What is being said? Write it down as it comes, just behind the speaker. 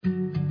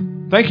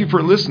Thank you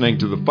for listening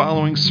to the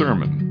following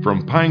sermon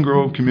from Pine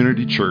Grove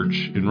Community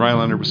Church in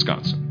Rhinelander,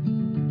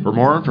 Wisconsin. For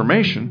more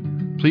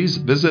information, please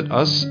visit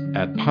us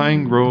at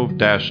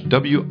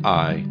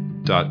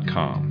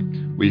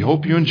pinegrove-wi.com. We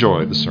hope you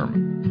enjoy the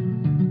sermon.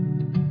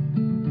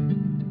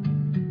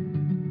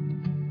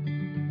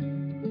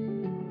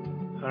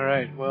 All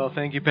right. Well,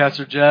 thank you,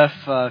 Pastor Jeff.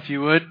 If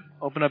you would,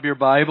 open up your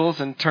Bibles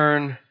and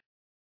turn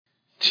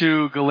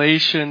to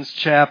Galatians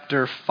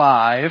chapter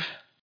 5.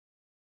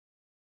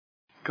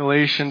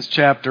 Galatians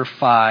chapter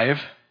 5.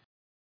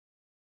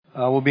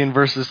 We'll be in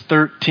verses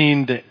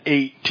 13 to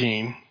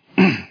 18.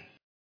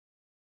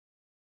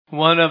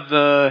 One of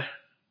the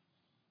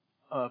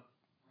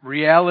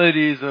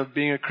realities of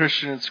being a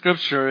Christian in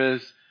Scripture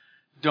is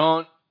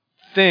don't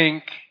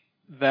think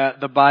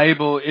that the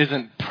Bible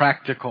isn't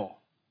practical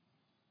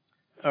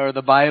or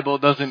the Bible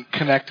doesn't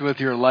connect with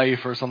your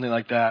life or something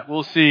like that.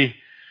 We'll see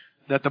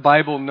that the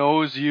Bible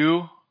knows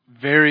you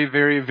very,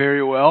 very,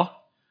 very well.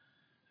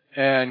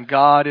 And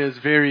God is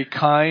very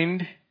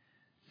kind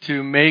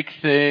to make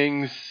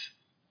things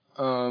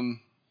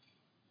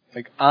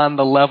like on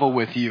the level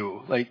with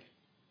you. Like,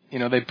 you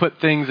know, they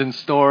put things in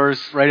stores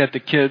right at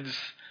the kids'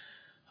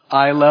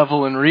 eye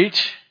level and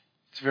reach.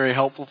 It's very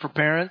helpful for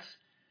parents.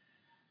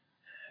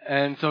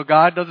 And so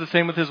God does the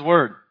same with His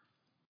Word.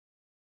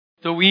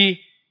 So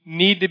we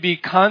need to be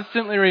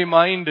constantly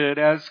reminded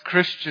as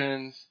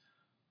Christians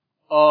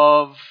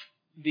of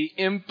the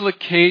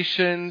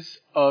implications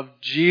of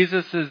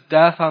Jesus'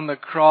 death on the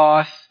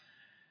cross,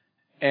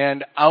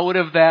 and out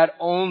of that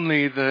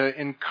only the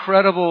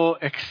incredible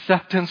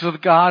acceptance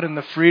with God and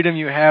the freedom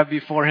you have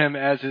before Him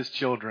as His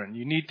children.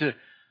 You need to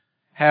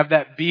have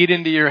that beat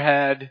into your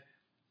head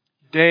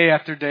day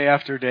after day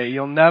after day.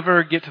 You'll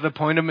never get to the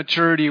point of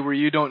maturity where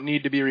you don't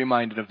need to be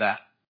reminded of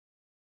that.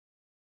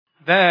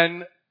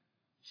 Then,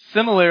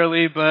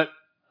 similarly, but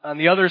on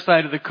the other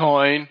side of the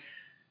coin,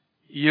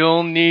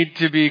 you'll need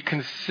to be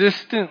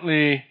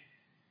consistently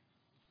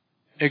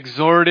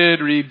exhorted,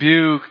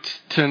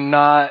 rebuked to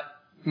not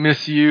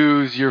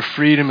misuse your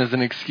freedom as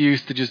an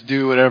excuse to just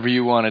do whatever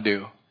you want to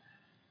do.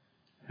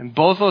 And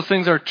both those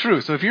things are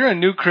true. So if you're a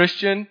new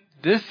Christian,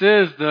 this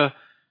is the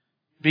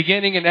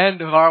beginning and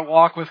end of our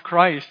walk with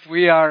Christ.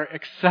 We are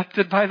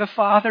accepted by the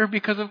Father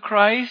because of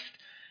Christ,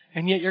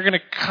 and yet you're going to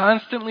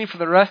constantly, for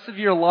the rest of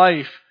your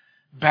life,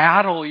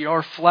 battle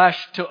your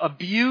flesh to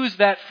abuse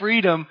that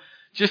freedom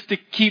just to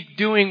keep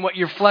doing what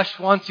your flesh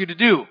wants you to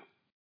do.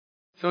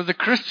 So as a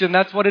Christian,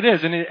 that's what it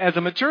is. And as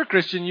a mature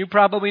Christian, you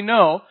probably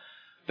know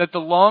that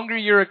the longer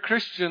you're a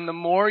Christian, the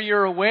more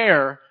you're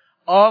aware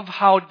of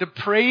how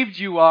depraved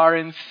you are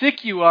and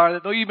sick you are,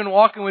 that though you've been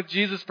walking with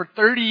Jesus for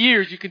 30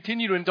 years, you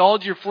continue to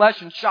indulge your flesh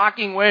in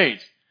shocking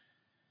ways.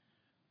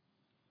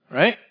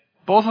 Right?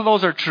 Both of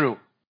those are true.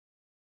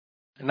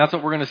 And that's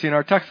what we're going to see in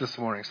our text this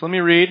morning. So let me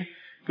read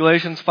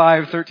Galatians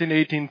 5, 13 to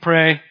 18,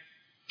 pray,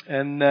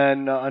 and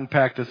then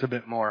unpack this a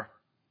bit more.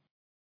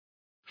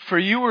 For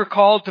you were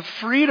called to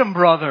freedom,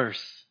 brothers.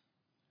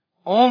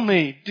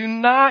 Only do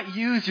not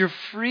use your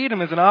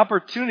freedom as an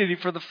opportunity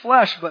for the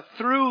flesh, but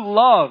through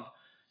love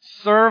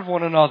serve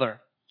one another.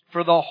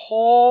 For the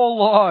whole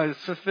law is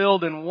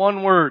fulfilled in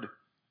one word.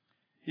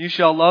 You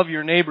shall love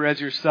your neighbor as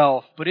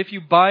yourself. But if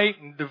you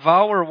bite and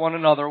devour one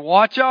another,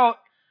 watch out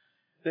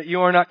that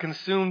you are not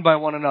consumed by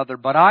one another.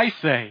 But I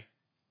say,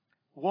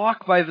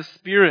 walk by the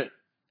Spirit,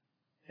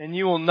 and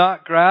you will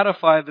not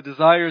gratify the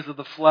desires of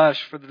the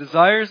flesh. For the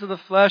desires of the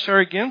flesh are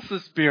against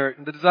the Spirit,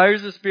 and the desires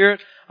of the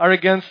Spirit are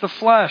against the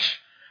flesh.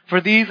 For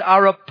these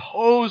are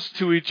opposed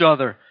to each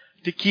other,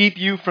 to keep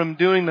you from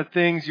doing the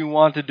things you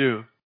want to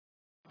do.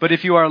 But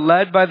if you are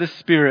led by the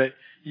Spirit,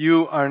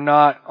 you are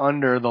not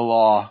under the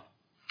law.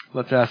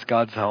 Let's ask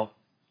God's help.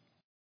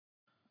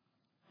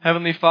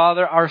 Heavenly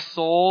Father, our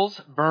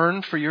souls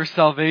burn for your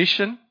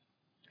salvation,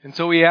 and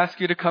so we ask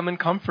you to come and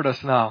comfort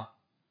us now.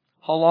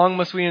 How long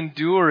must we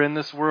endure in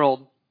this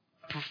world,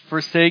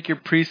 forsake your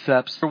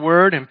precepts, your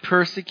word, and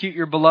persecute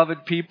your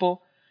beloved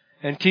people,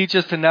 and teach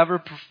us to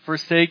never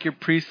forsake your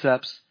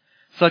precepts,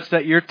 such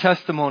that your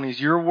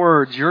testimonies, your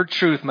words, your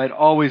truth might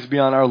always be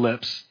on our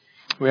lips.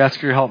 We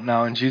ask your help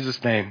now in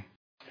Jesus' name.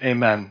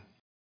 Amen.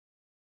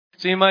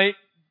 So you might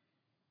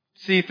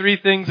see three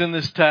things in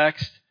this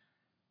text.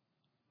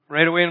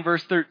 Right away in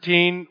verse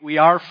 13, we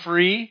are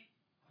free.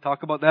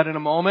 Talk about that in a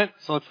moment.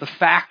 So it's the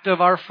fact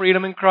of our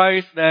freedom in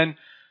Christ. Then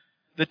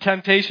the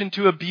temptation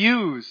to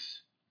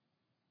abuse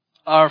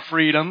our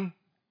freedom,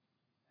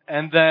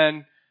 and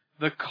then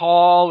the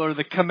call or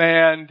the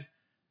command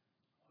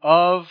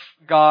of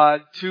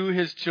God to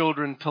His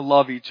children to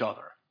love each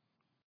other.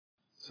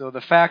 So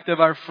the fact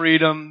of our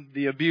freedom,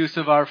 the abuse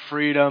of our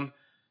freedom,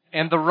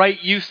 and the right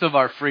use of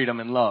our freedom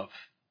in love.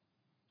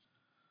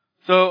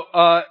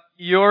 So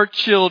your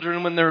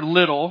children, when they're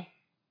little,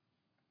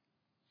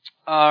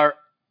 are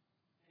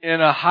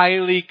in a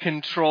highly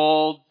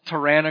controlled,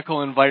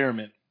 tyrannical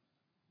environment.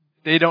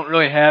 They don't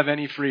really have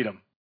any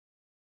freedom.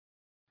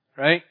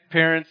 Right?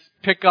 Parents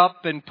pick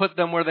up and put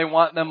them where they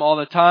want them all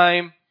the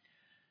time.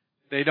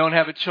 They don't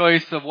have a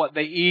choice of what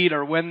they eat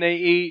or when they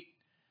eat.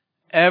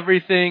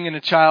 everything in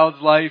a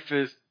child's life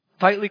is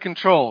tightly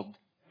controlled.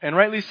 And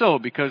rightly so,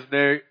 because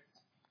they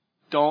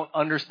don't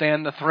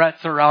understand the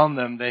threats around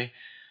them. They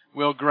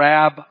will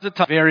grab the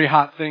very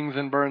hot things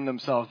and burn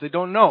themselves. They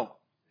don't know.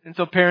 And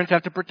so parents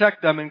have to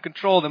protect them and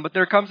control them. But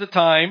there comes a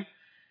time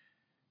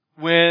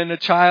when a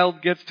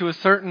child gets to a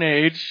certain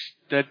age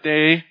that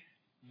they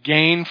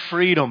gain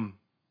freedom.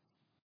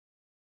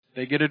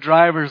 They get a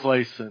driver's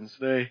license.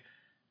 They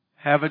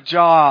have a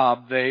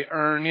job. They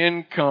earn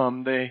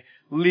income. They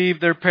leave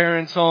their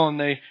parents' home.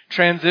 They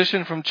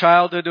transition from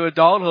childhood to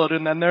adulthood,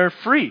 and then they're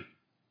free.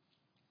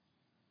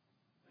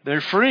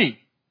 They're free.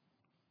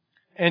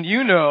 And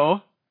you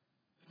know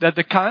that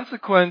the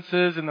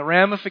consequences and the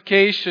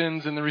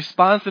ramifications and the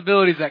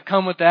responsibilities that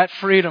come with that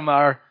freedom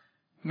are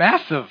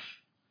massive.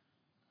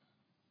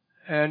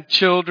 And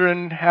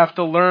children have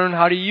to learn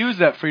how to use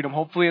that freedom.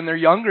 Hopefully in their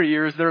younger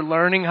years, they're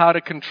learning how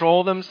to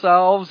control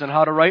themselves and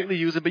how to rightly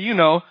use it. But you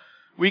know,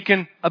 we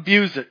can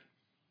abuse it.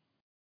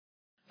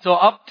 So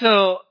up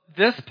till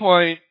this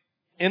point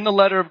in the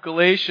letter of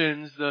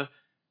Galatians, the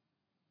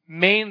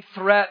main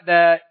threat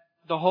that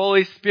the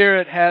Holy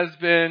Spirit has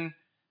been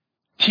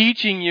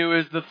teaching you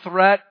is the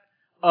threat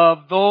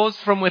of those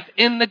from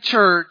within the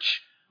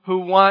church who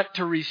want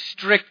to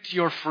restrict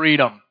your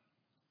freedom.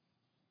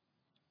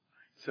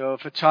 So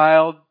if a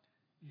child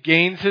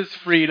gains his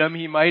freedom,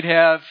 he might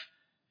have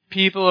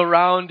people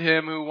around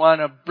him who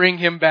want to bring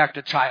him back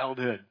to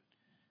childhood.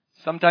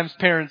 Sometimes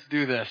parents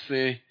do this.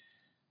 They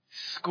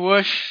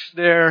squish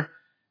their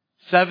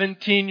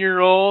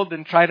 17-year-old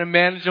and try to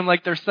manage them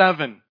like they're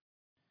 7.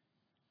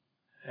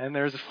 And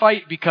there's a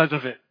fight because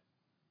of it.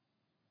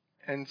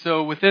 And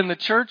so within the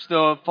church,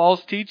 though,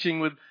 false teaching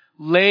would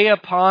lay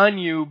upon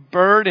you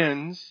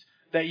burdens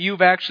that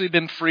you've actually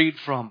been freed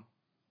from.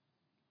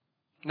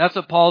 And that's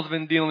what Paul's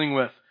been dealing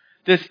with.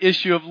 This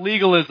issue of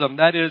legalism.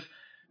 That is,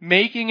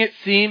 making it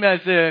seem as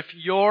if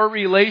your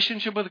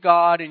relationship with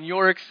God and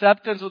your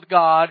acceptance with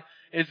God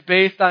is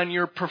based on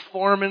your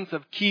performance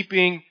of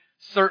keeping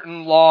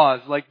certain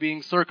laws, like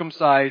being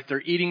circumcised,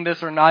 or eating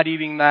this or not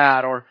eating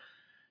that, or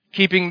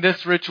keeping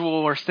this ritual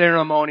or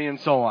ceremony, and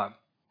so on.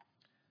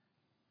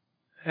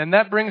 And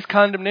that brings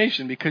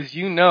condemnation, because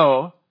you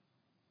know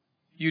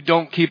you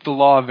don't keep the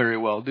law very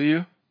well, do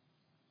you?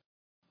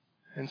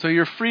 And so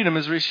your freedom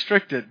is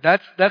restricted.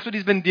 That's what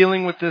he's been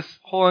dealing with this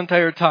whole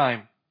entire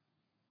time.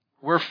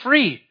 We're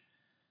free.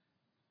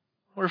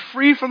 We're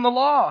free from the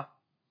law.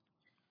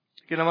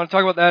 Again, I'm going to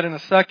talk about that in a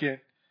second.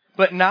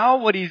 But now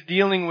what he's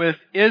dealing with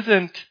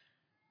isn't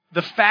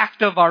the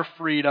fact of our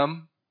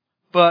freedom,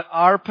 but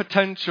our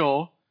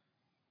potential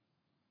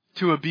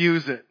to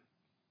abuse it.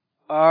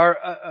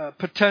 Our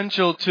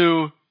potential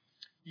to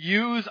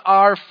use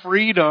our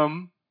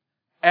freedom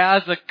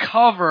as a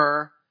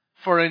cover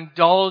for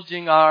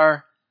indulging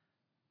our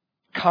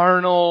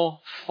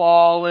carnal,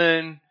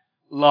 fallen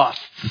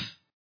lusts.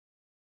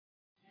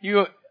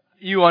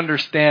 You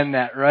understand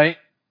that, right?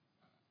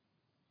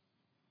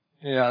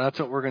 Yeah, that's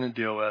what we're going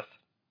to deal with.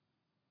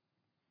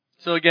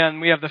 So again,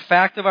 we have the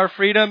fact of our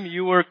freedom.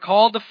 You were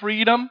called to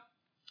freedom.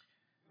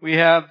 We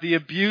have the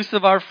abuse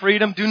of our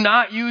freedom. Do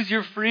not use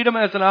your freedom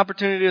as an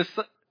opportunity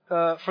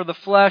for the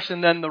flesh,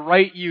 and then the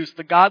right use,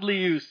 the godly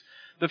use,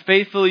 the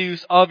faithful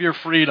use of your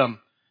freedom.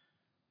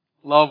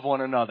 Love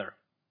one another.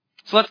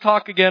 So let's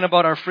talk again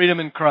about our freedom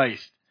in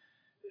Christ.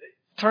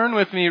 Turn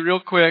with me real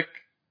quick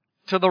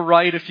to the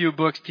right a few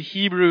books to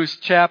Hebrews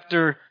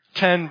chapter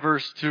 10,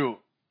 verse 2.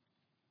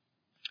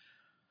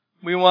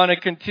 We want to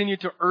continue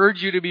to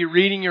urge you to be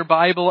reading your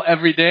Bible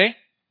every day.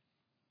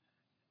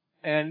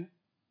 And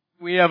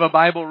we have a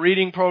Bible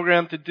reading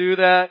program to do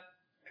that.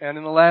 And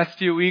in the last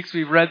few weeks,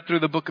 we've read through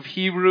the book of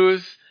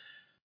Hebrews.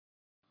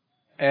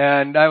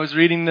 And I was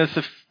reading this,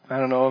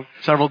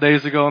 several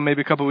days ago,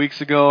 maybe a couple weeks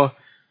ago.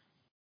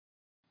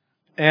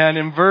 And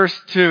in verse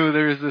 2,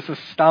 there's this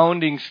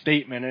astounding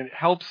statement. And it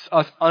helps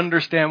us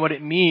understand what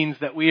it means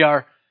that we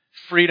are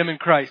freedom in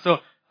Christ. So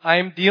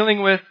I'm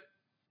dealing with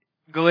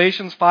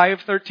Galatians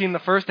 5:13, the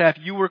first half.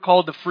 You were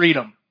called to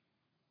freedom.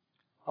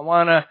 I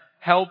want to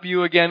help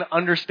you again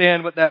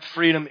understand what that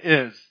freedom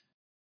is.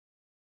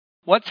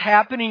 What's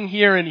happening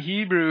here in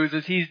Hebrews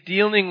is he's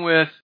dealing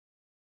with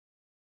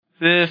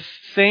this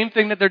same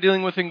thing that they're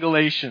dealing with in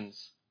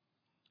Galatians.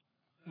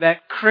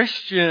 That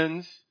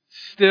Christians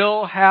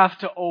still have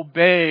to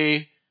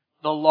obey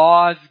the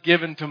laws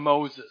given to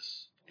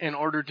Moses in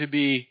order to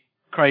be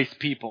Christ's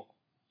people.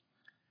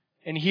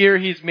 And here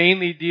he's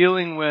mainly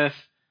dealing with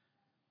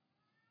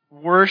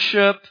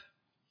worship,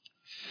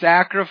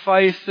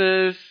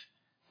 sacrifices,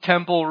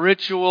 temple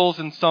rituals,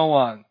 and so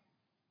on.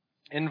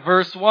 In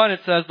verse 1, it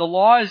says, the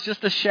law is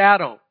just a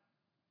shadow.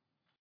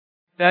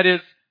 That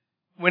is,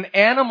 when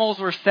animals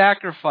were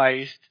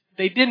sacrificed,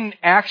 they didn't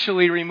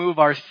actually remove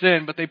our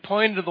sin, but they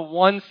pointed to the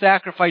one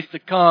sacrifice to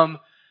come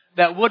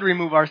that would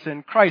remove our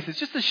sin, Christ. It's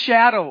just a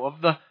shadow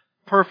of the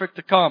perfect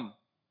to come.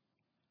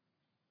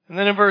 And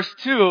then in verse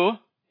 2,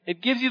 it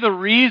gives you the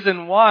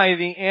reason why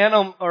the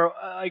animal, or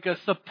like a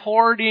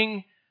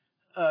supporting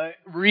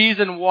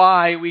reason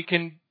why we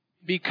can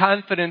be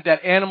confident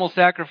that animal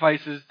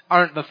sacrifices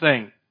aren't the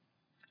thing.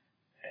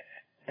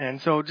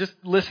 And so just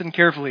listen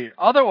carefully.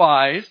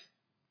 Otherwise,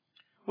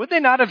 would they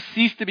not have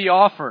ceased to be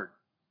offered?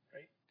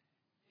 Right?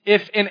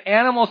 If an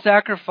animal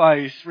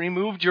sacrifice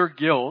removed your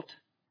guilt,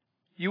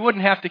 you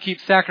wouldn't have to keep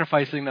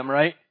sacrificing them,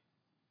 right?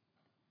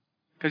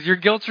 Because your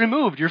guilt's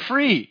removed. You're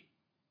free.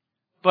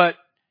 But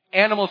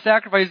animal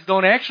sacrifices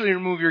don't actually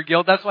remove your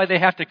guilt. That's why they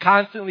have to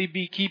constantly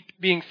keep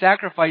being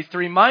sacrificed to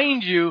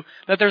remind you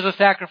that there's a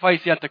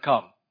sacrifice yet to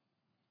come.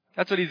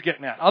 That's what he's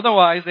getting at.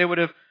 Otherwise, they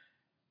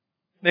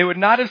would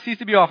not have ceased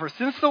to be offered.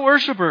 Since the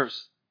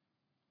worshipers,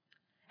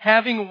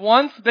 having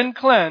once been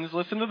cleansed,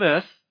 listen to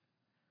this,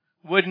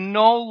 would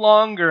no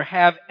longer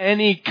have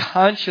any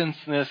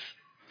consciousness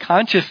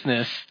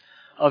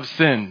of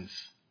sins.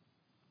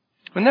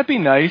 Wouldn't that be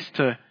nice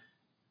to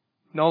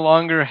no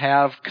longer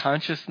have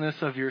consciousness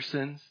of your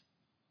sins?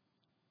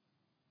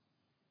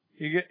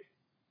 You get,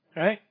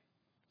 right?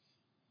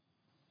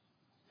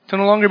 To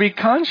no longer be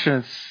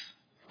conscious.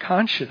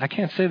 I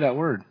can't say that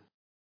word.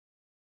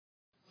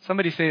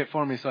 Somebody say it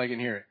for me so I can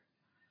hear it.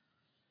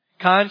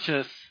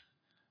 Conscious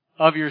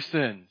of your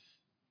sins.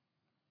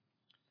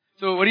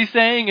 So what he's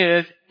saying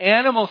is,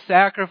 animal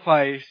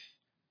sacrifice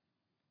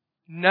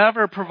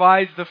never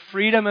provides the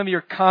freedom of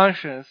your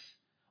conscience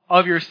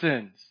of your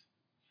sins.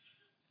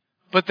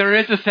 But there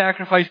is a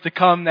sacrifice to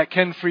come that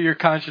can free your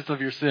conscience of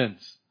your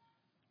sins.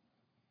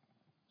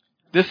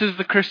 This is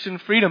the Christian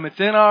freedom. It's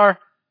in our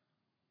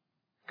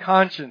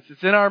conscience.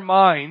 It's in our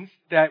minds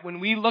that when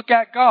we look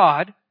at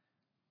God,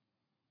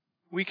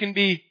 we can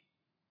be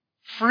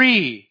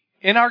free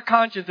in our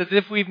conscience as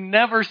if we've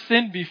never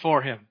sinned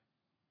before Him.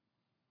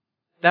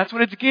 That's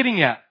what it's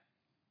getting at.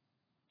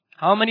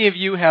 How many of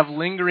you have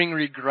lingering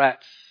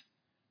regrets?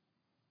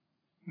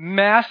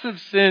 Massive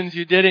sins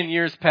you did in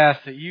years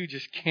past that you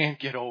just can't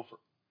get over.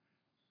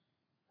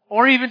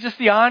 Or even just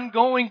the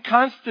ongoing,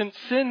 constant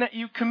sin that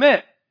you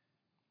commit.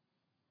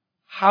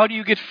 How do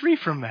you get free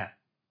from that?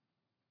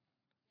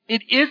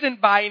 It isn't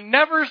by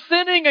never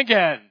sinning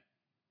again.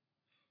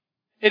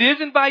 It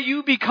isn't by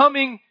you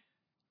becoming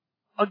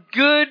a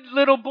good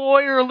little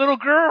boy or a little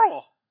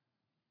girl.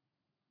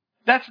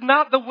 That's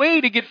not the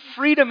way to get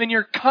freedom in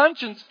your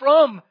conscience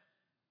from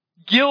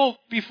guilt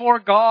before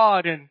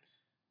God and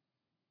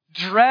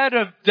dread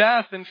of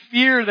death and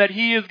fear that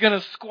He is going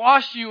to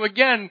squash you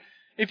again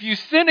if you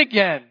sin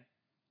again.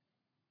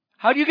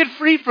 How do you get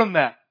free from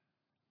that?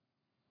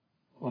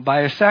 Well,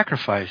 by a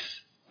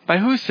sacrifice. By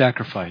whose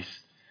sacrifice?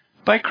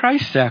 By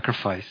Christ's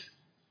sacrifice,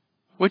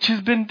 which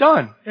has been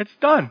done. It's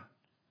done.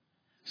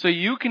 So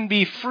you can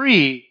be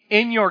free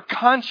in your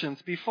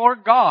conscience before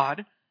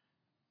God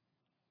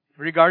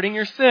regarding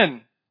your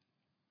sin.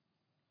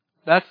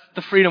 That's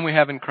the freedom we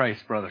have in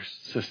Christ, brothers,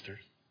 sisters.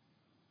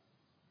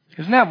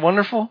 Isn't that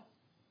wonderful?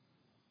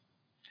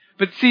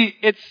 But see,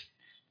 it's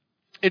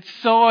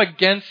so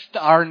against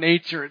our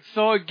nature. It's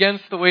so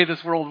against the way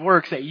this world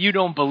works that you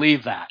don't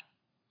believe that.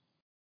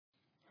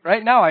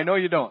 Right now, I know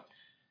you don't.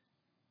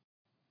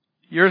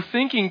 You're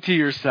thinking to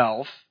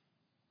yourself,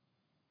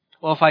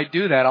 well, if I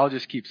do that, I'll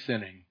just keep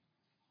sinning.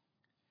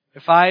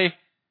 If I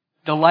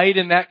delight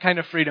in that kind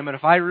of freedom, and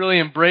if I really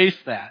embrace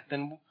that,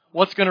 then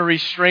what's going to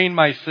restrain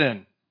my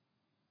sin?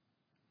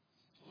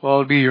 Well,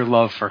 it'll be your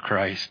love for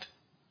Christ.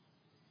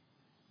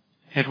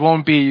 It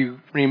won't be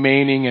you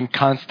remaining in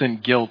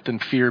constant guilt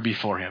and fear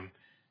before Him.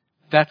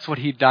 That's what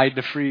He died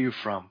to free you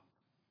from.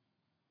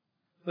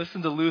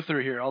 Listen to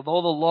Luther here.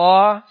 Although the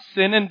law,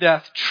 sin, and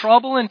death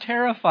trouble and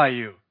terrify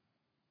you,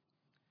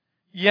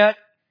 yet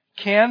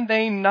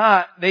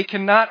they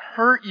cannot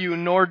hurt you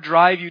nor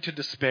drive you to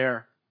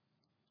despair.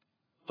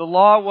 The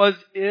law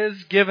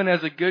is given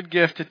as a good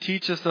gift to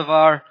teach us of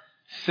our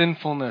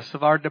sinfulness,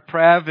 of our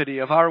depravity,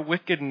 of our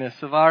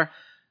wickedness, of our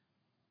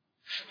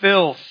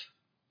filth,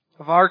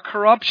 of our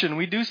corruption.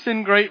 We do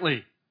sin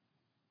greatly.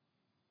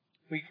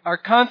 We are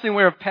constantly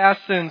aware of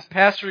past sins,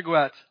 past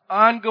regrets,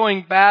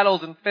 ongoing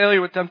battles and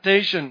failure with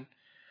temptation.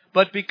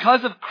 But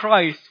because of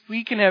Christ,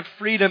 we can have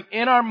freedom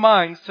in our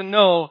minds to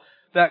know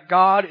that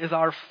God is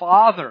our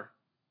Father.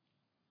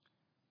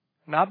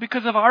 Not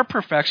because of our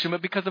perfection,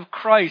 but because of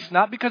Christ.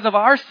 Not because of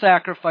our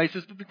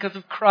sacrifices, but because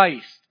of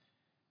Christ.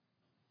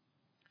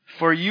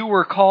 For you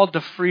were called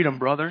to freedom,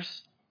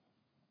 brothers.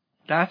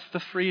 That's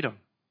the freedom.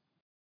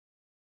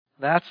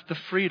 That's the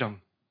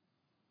freedom.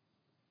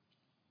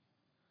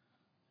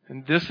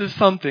 And this is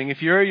something,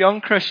 if you're a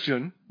young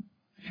Christian,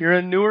 if you're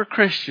a newer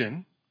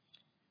Christian,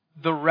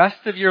 the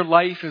rest of your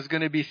life is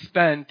going to be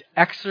spent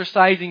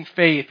exercising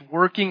faith,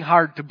 working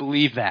hard to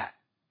believe that.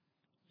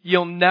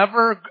 You'll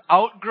never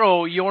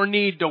outgrow your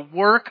need to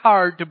work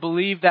hard to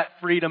believe that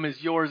freedom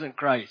is yours in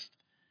Christ.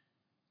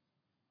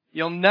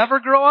 You'll never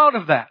grow out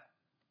of that.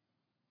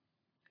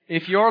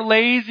 If you're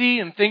lazy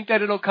and think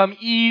that it'll come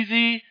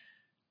easy,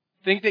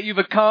 think that you've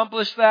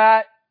accomplished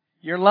that,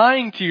 you're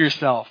lying to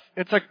yourself.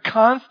 It's a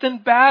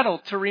constant battle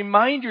to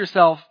remind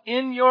yourself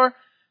in your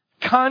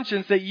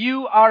conscience that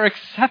you are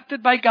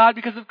accepted by God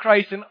because of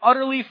Christ and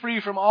utterly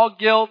free from all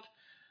guilt,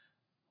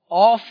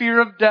 all fear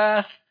of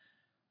death,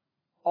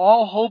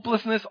 all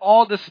hopelessness,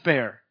 all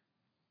despair.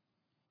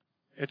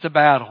 It's a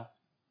battle.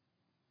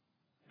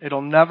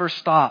 It'll never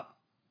stop.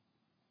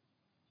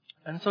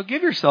 And so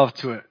give yourself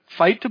to it.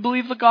 Fight to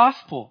believe the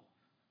gospel.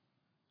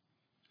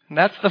 And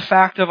that's the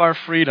fact of our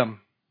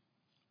freedom.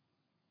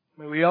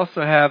 But we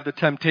also have the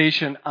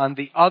temptation on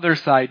the other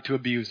side to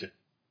abuse it.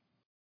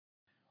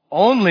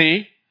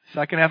 Only,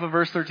 second half of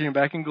verse 13,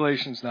 back in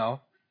Galatians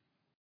now.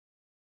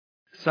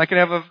 Second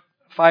half of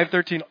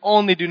 5:13,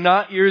 only do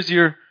not use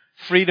your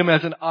freedom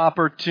as an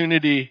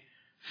opportunity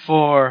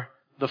for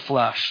the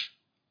flesh.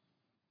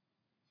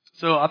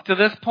 So up to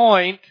this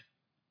point,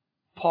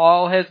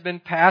 Paul has been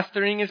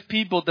pastoring his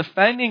people,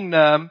 defending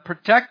them,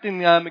 protecting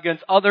them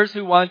against others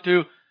who want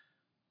to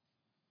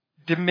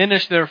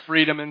diminish their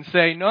freedom and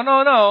say,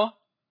 no.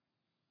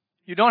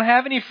 You don't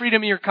have any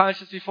freedom in your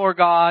conscience before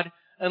God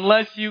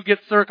unless you get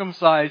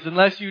circumcised,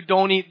 unless you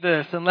don't eat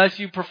this, unless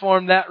you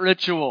perform that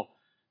ritual.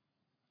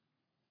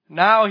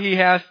 Now he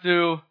has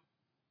to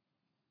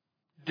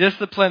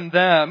discipline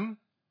them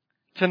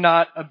to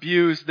not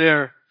abuse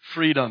their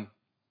freedom.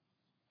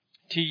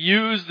 To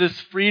use this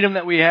freedom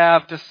that we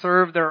have to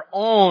serve their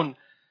own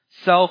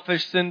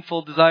selfish,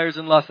 sinful desires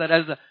and lusts. That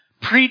as a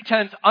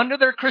pretense under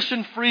their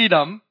Christian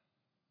freedom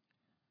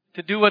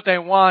to do what they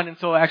want and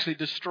so actually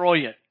destroy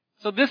it.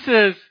 So this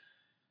is,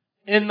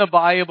 in the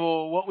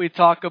Bible, what we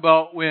talk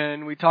about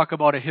when we talk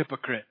about a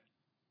hypocrite.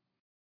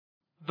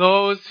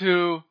 Those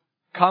who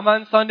come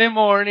on Sunday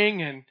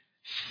morning and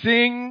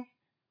sing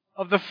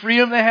of the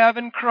freedom they have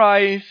in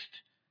Christ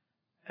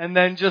and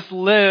then just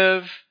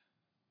live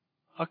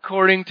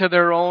according to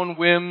their own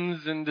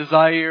whims and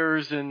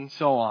desires and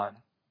so on.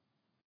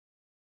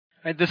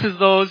 Right? This is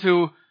those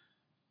who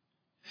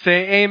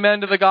say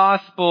amen to the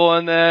gospel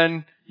and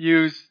then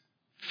use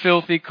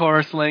filthy,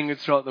 coarse language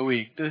throughout the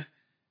week.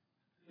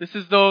 This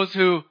is those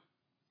who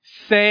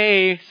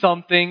say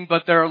something,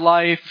 but their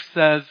life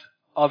says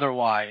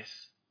otherwise.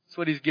 That's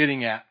what he's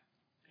getting at.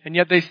 And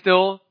yet they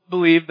still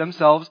believe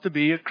themselves to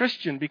be a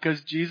Christian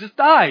because Jesus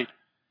died.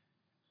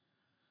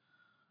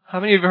 How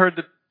many of you have heard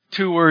the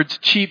two words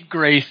cheap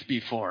grace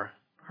before?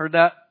 Heard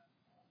that?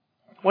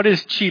 What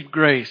is cheap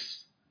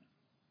grace?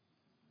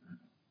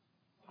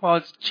 Well,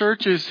 it's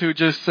churches who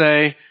just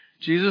say,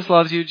 Jesus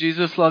loves you,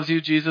 Jesus loves you,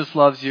 Jesus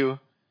loves you,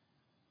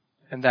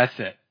 and that's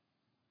it.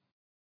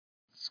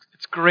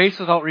 It's grace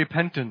without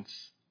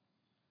repentance.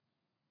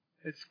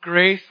 It's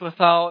grace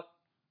without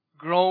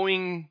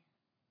growing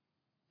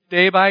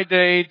day by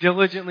day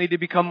diligently to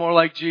become more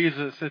like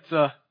Jesus. It's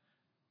a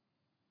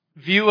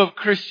view of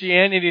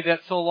Christianity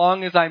that so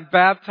long as I'm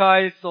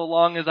baptized, so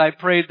long as I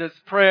prayed this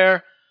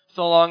prayer,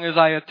 so long as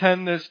I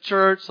attend this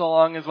church, so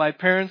long as my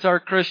parents are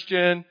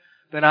Christian,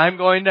 then I'm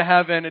going to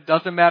heaven. It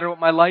doesn't matter what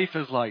my life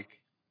is like.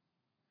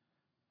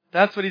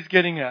 That's what he's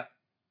getting at.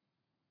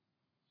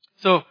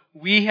 So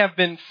we have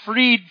been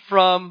freed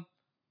from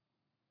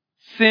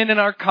sin in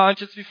our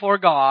conscience before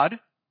God,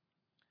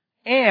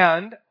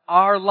 and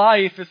our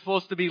life is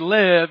supposed to be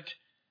lived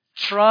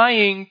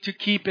trying to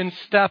keep in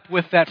step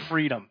with that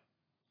freedom.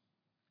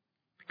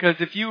 Because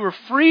if you were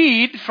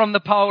freed from the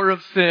power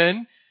of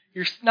sin,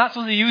 you're not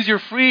supposed to use your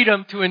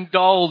freedom to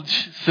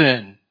indulge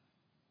sin.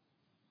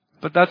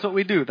 But that's what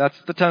we do. That's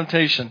the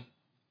temptation.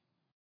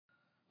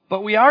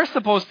 But we are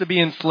supposed to be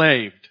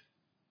enslaved.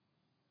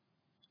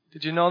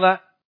 Did you know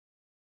that?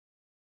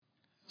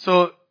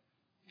 So,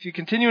 if you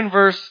continue in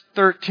verse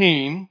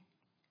 13,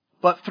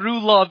 but through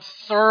love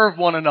serve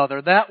one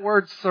another. That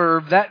word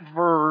serve, that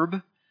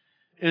verb,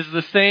 is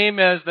the same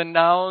as the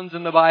nouns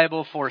in the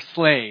Bible for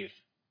slave.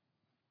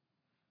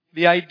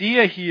 The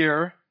idea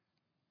here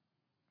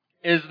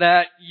is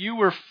that you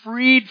were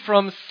freed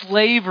from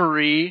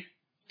slavery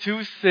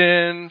to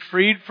sin,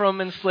 freed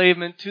from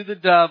enslavement to the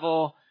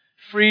devil,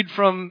 freed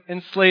from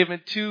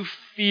enslavement to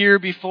fear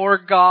before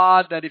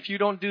God, that if you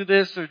don't do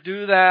this or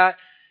do that,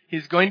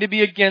 He's going to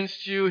be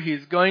against you,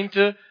 He's going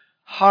to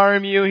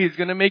harm you, He's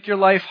going to make your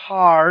life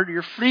hard.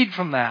 You're freed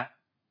from that.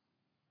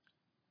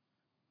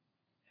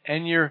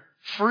 And you're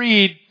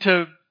freed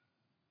to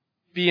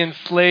be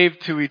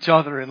enslaved to each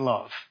other in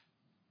love.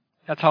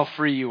 That's how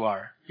free you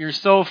are. You're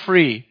so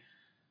free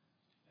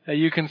that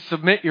you can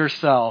submit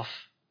yourself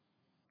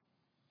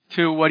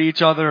to what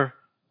each other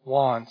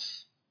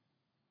wants.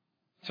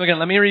 So again,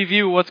 let me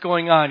review what's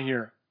going on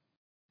here.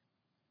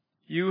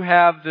 You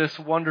have this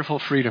wonderful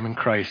freedom in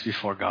Christ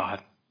before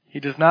God. He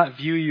does not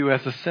view you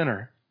as a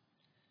sinner.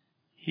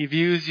 He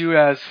views you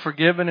as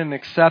forgiven and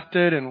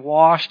accepted and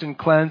washed and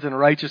cleansed and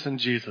righteous in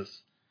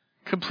Jesus.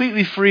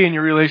 Completely free in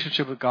your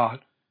relationship with God.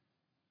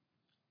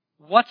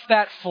 What's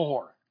that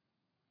for?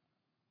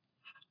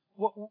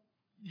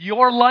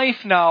 Your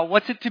life now,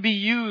 what's it to be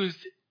used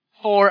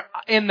for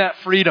in that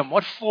freedom?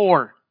 What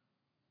for?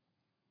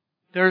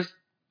 There's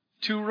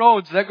two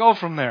roads that go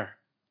from there.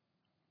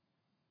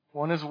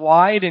 One is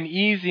wide and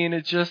easy, and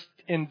it's just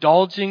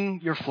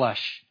indulging your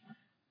flesh.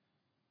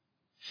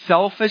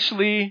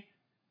 Selfishly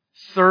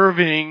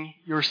serving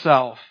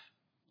yourself.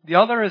 The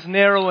other is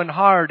narrow and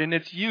hard, and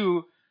it's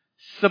you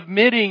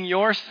submitting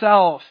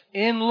yourself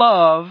in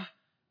love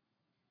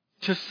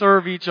to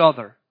serve each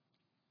other.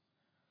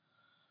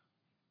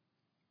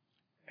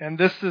 And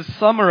this is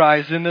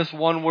summarized in this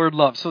one word,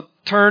 love. So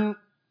turn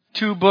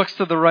 2 books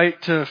to the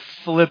right to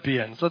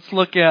Philippians. Let's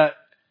look at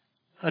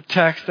a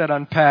text that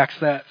unpacks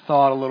that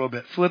thought a little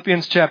bit.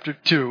 Philippians chapter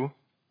 2.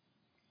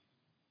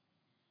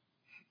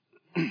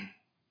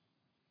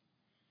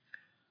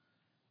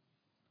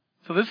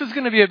 So this is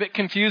going to be a bit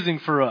confusing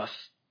for us.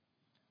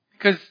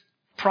 Because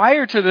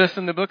prior to this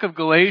in the book of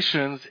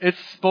Galatians, it's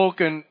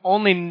spoken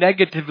only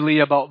negatively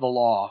about the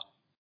law.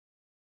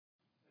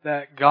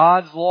 That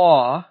God's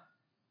law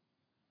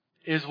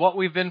is what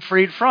we've been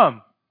freed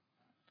from.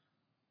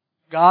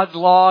 God's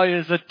law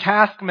is a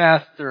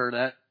taskmaster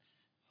that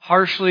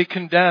harshly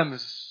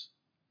condemns.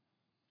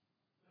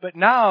 But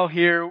now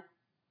here,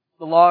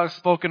 the law is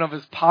spoken of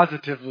as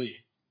positively.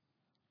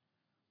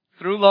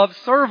 Through love,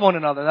 serve one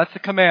another. That's the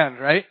command,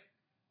 right?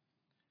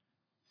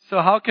 So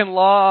how can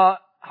law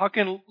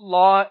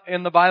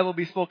in the Bible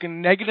be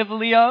spoken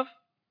negatively of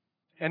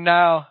and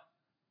now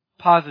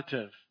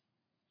positive?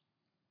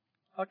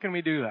 How can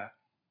we do that?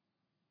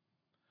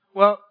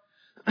 Well,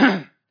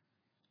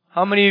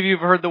 how many of you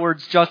have heard the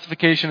words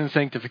justification and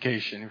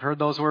sanctification? You've heard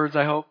those words,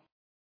 I hope?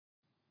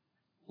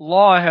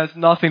 Law has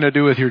nothing to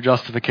do with your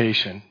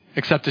justification,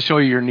 except to show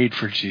you your need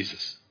for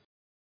Jesus.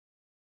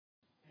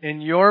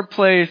 In your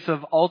place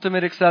of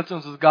ultimate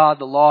acceptance with God,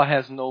 the law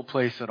has no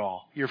place at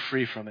all. You're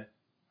free from it.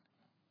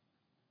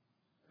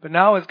 But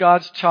now as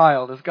God's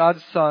child, as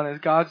God's son, as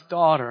God's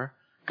daughter,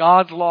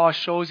 God's law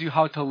shows you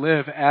how to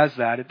live as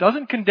that. It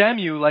doesn't condemn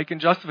you like in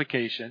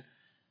justification.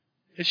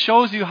 It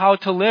shows you how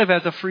to live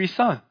as a free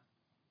son.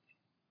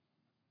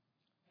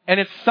 And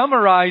it's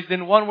summarized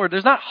in one word.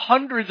 There's not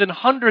hundreds and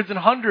hundreds and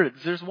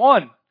hundreds. There's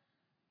one.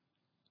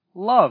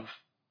 Love.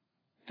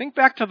 Think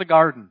back to the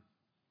garden.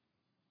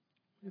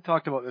 We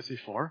talked about this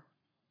before.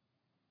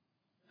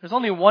 There's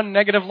only one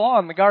negative law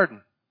in the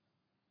garden.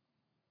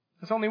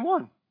 There's only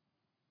one.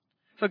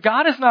 So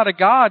God is not a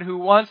God who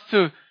wants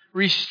to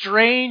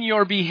restrain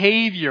your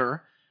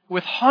behavior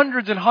with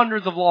hundreds and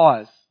hundreds of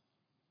laws.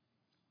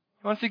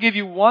 He wants to give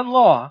you one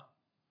law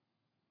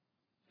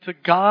to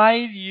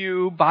guide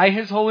you by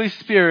His Holy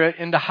Spirit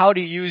into how to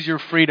use your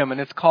freedom,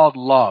 and it's called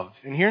love.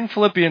 And here in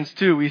Philippians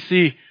 2, we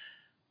see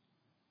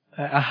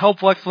a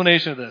helpful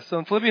explanation of this. So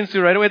in Philippians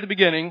 2, right away at the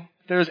beginning,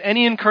 if there's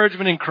any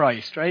encouragement in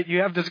Christ, right?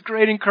 You have this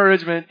great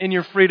encouragement in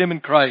your freedom in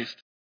Christ.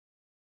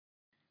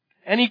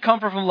 Any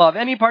comfort from love,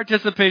 any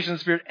participation in the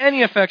Spirit,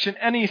 any affection,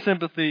 any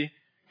sympathy,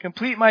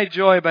 complete my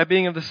joy by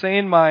being of the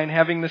same mind,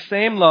 having the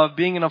same love,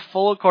 being in a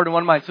full accord in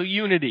one mind. So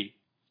unity.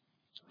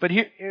 But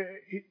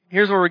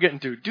here's where we're getting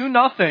to. Do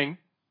nothing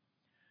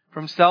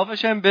from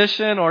selfish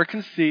ambition or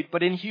conceit,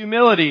 but in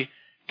humility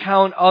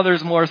count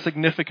others more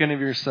significant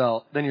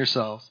than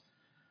yourselves.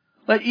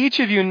 Let each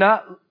of you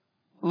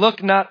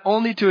look not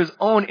only to his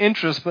own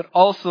interests, but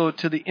also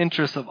to the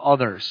interests of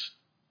others.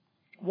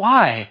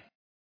 Why?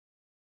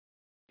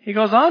 He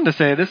goes on to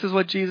say, this is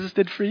what Jesus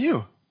did for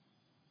you.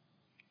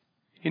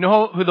 You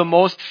know who the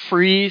most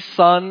free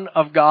Son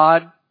of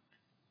God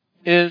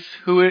is?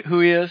 Who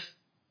he is?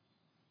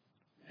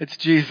 It's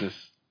Jesus.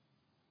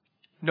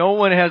 No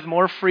one has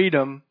more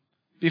freedom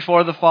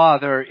before the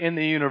Father in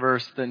the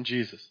universe than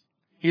Jesus.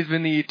 He's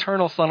been the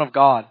eternal Son of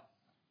God.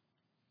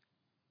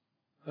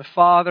 The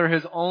Father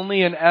has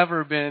only and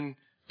ever been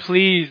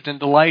pleased and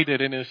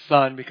delighted in His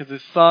Son because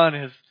His Son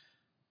is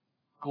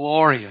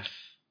glorious,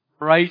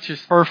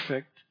 righteous,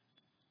 perfect,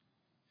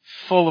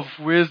 full of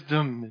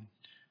wisdom and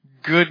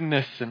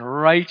goodness and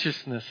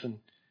righteousness. And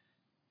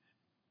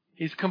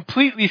He's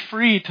completely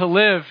free to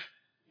live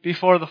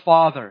before the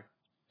Father.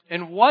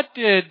 And what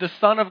did the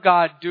Son of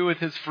God do with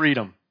His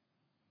freedom?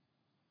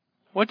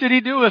 What did He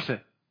do with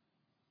it?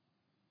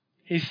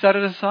 He set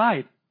it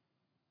aside.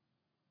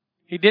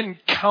 He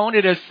didn't count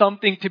it as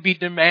something to be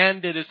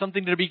demanded, as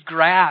something to be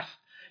grasped,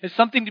 as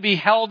something to be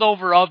held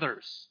over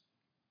others.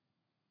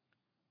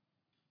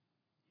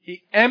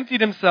 He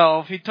emptied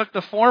Himself. He took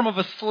the form of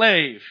a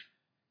slave.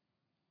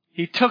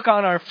 He took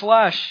on our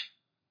flesh.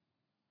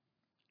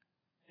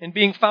 And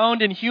being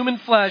found in human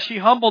flesh, He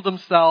humbled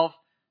Himself,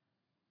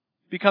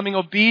 becoming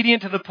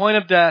obedient to the point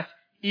of death,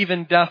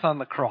 even death on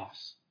the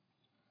cross.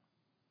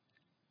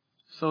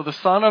 So the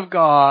Son of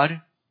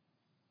God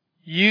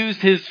used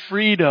His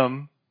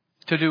freedom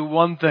to do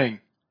one thing.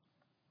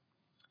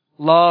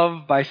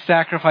 Love by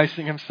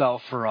sacrificing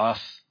Himself for us.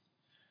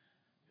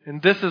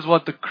 And this is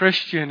what the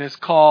Christian is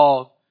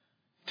called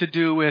to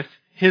do with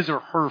his or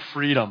her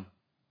freedom.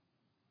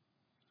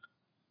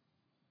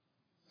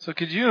 So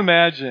could you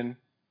imagine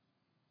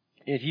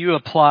if you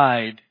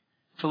applied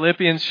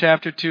Philippians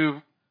chapter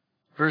 2,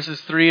 verses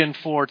 3 and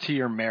 4 to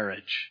your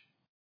marriage?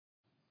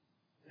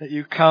 That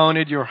you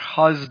counted your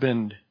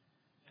husband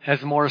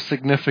as more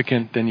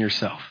significant than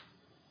yourself.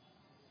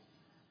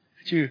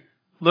 That you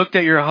looked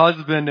at your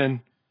husband and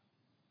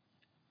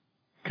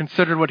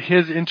considered what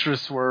his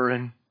interests were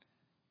and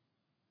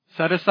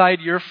set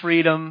aside your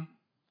freedom,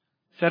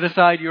 set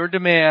aside your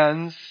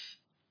demands,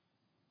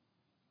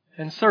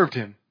 and served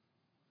him.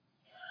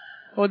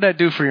 What would that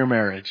do for your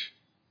marriage?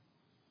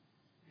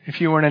 If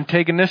you weren't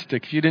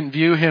antagonistic, if you didn't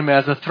view him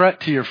as a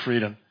threat to your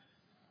freedom.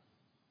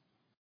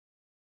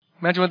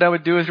 Imagine what that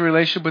would do with your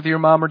relationship with your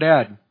mom or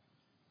dad.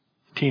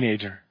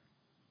 teenager.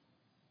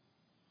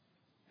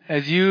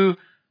 As you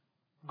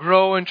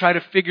grow and try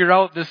to figure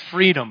out this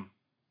freedom,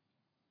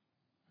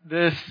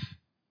 this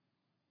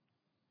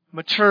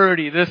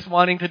maturity, this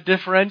wanting to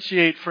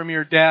differentiate from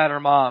your dad or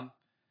mom,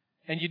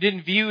 and you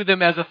didn't view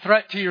them as a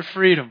threat to your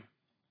freedom,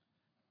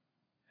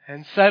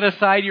 and set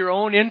aside your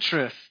own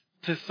interests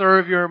to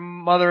serve your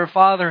mother or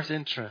father's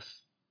interests,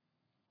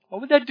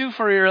 what would that do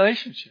for your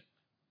relationship?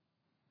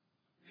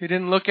 If you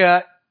didn't look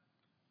at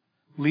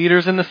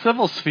leaders in the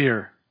civil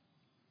sphere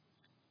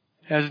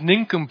as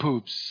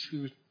nincompoops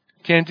who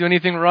can't do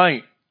anything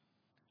right,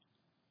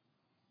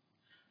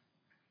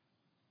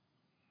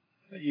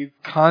 that you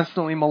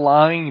constantly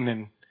malign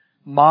and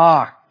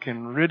mock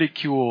and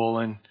ridicule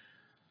and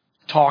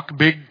talk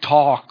big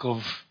talk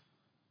of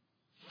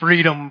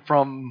freedom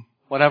from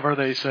whatever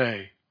they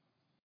say.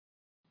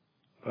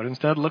 But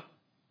instead look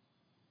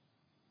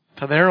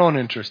to their own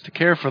interest, to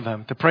care for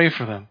them, to pray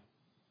for them.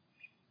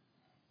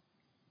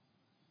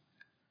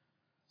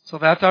 So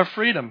that's our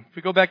freedom. If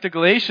we go back to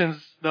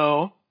Galatians,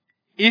 though,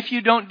 if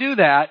you don't do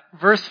that,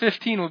 verse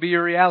 15 will be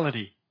your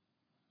reality.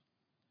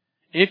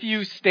 If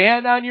you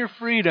stand on your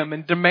freedom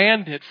and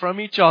demand it from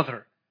each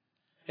other,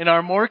 and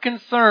are more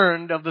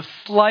concerned of the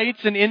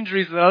slights and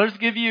injuries that others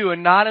give you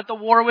and not at the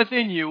war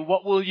within you,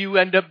 what will you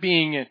end up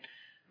being in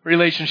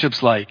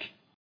relationships like?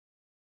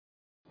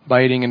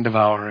 Biting and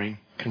devouring,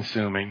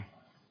 consuming.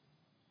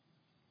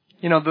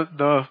 You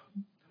know,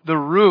 the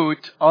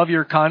root of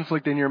your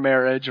conflict in your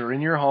marriage or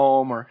in your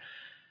home or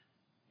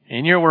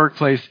in your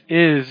workplace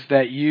is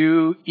that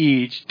you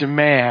each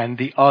demand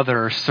the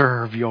other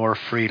serve your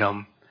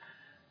freedom,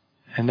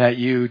 and that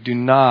you do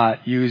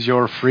not use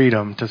your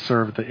freedom to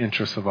serve the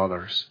interests of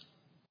others.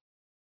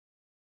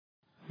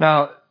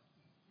 Now,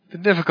 the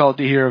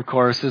difficulty here, of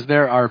course, is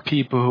there are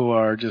people who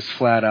are just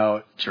flat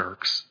out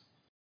jerks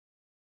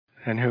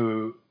and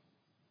who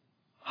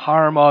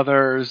harm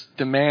others,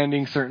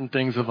 demanding certain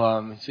things of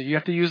them. So you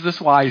have to use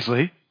this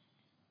wisely.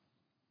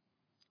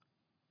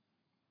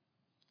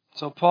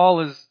 So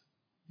Paul is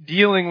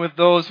dealing with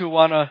those who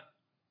want to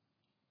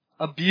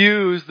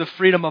abuse the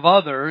freedom of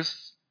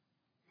others,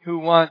 who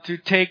want to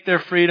take their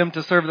freedom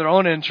to serve their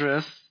own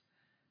interests.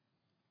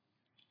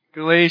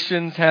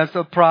 Galatians has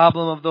the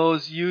problem of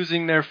those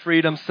using their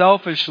freedom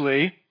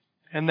selfishly,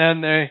 and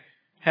then they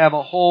have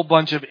a whole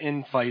bunch of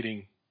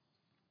infighting.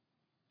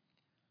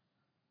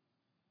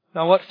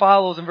 Now what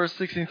follows in verse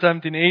 16,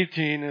 17,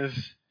 18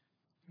 is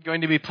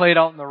going to be played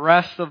out in the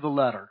rest of the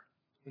letter.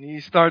 And he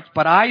starts,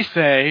 but I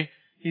say,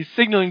 he's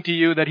signaling to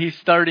you that he's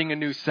starting a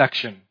new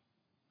section.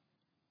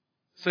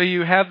 So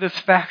you have this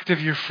fact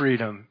of your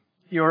freedom.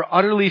 You are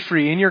utterly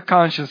free in your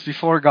conscience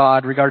before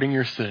God regarding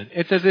your sin.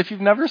 It's as if you've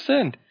never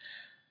sinned.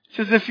 It's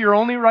as if you're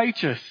only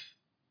righteous.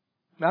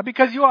 Not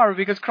because you are, but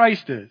because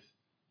Christ is.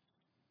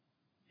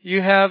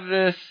 You have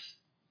this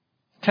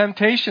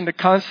temptation to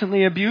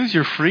constantly abuse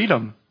your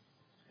freedom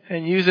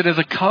and use it as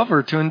a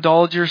cover to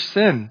indulge your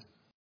sin,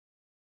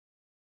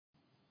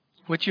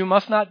 which you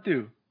must not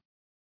do.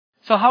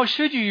 So how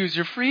should you use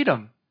your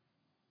freedom?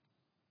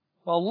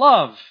 Well,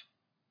 love.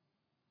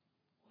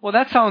 Well,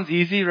 that sounds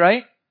easy,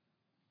 right?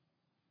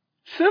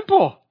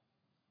 Simple.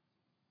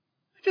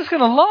 You're just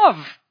going to love.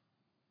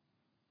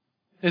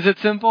 Is it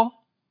simple?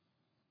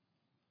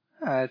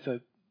 It's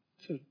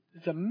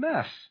a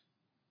mess.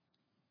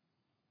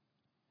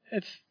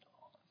 It's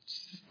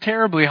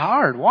terribly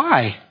hard.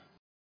 Why?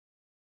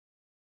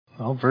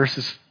 Well,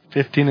 verses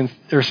 16 and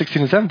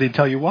 17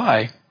 tell you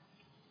why.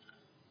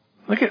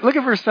 Look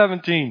at verse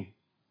 17.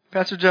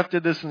 Pastor Jeff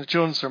did this in the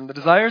children's sermon. The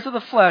desires of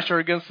the flesh are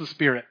against the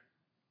Spirit.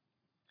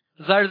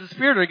 The desires of the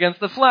Spirit are against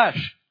the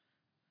flesh.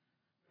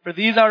 For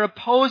these are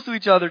opposed to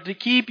each other to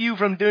keep you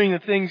from doing the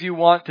things you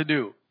want to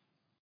do.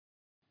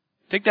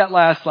 Take that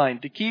last line.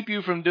 To keep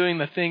you from doing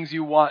the things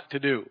you want to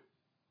do.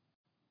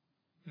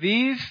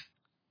 These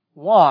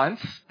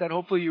wants that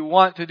hopefully you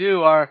want to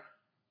do are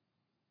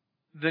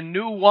the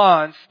new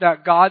wants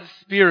that God's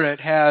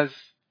Spirit has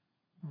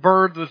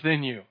birthed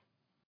within you.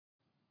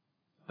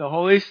 The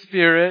Holy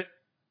Spirit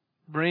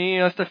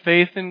bringing us to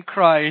faith in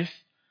Christ.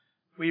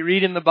 We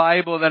read in the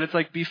Bible that it's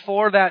like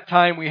before that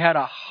time we had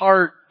a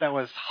heart that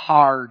was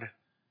hard.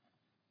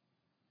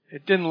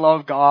 It didn't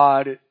love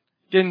God. It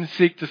didn't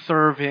seek to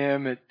serve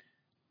Him. It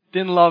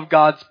didn't love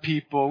God's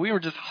people. We were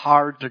just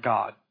hard to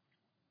God.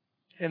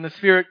 And the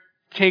Spirit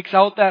takes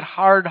out that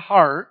hard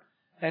heart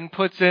and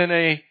puts in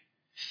a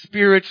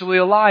spiritually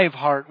alive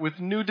heart with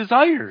new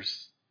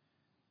desires.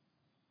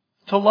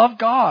 To love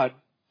God.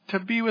 To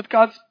be with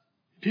God's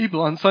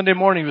people on Sunday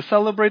morning. To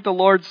celebrate the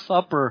Lord's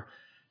Supper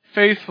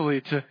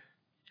faithfully. To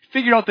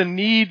figure out the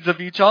needs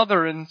of each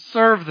other and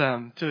serve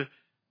them. To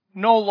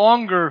no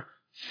longer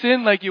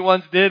sin like you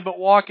once did, but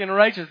walk in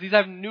righteousness. These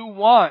have new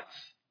wants.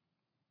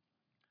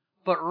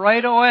 But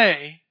right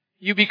away,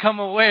 you become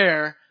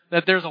aware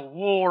that there's a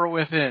war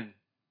within.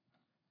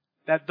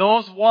 That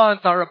those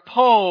wants are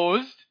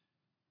opposed,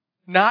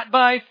 not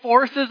by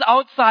forces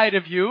outside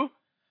of you,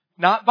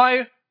 not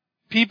by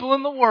people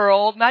in the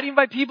world, not even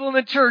by people in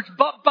the church,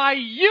 but by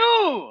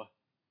you!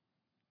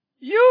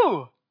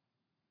 You!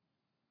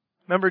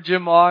 Remember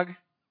Jim Mogg?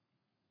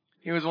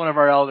 He was one of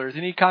our elders,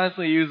 and he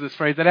constantly used this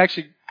phrase. That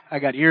actually, I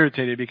got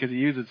irritated because he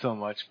used it so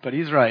much, but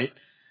he's right.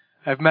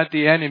 I've met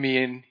the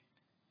enemy, and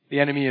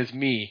the enemy is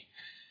me.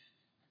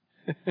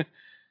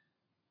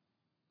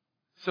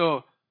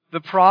 So, the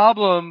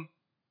problem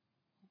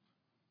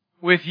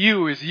with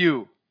you is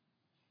you.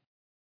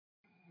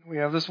 We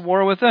have this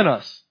war within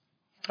us.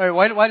 All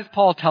right, why does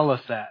Paul tell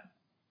us that?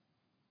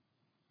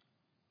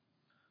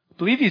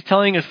 I believe he's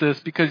telling us this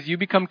because you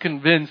become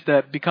convinced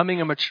that becoming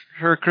a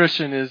mature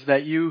Christian is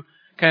that you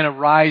kind of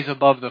rise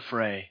above the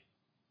fray.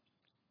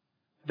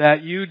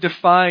 That you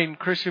define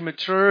Christian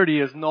maturity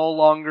as no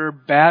longer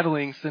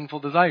battling sinful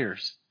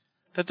desires.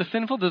 That the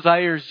sinful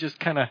desires just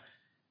kind of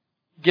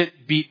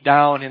get beat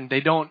down and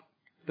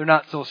they're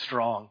not so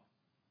strong.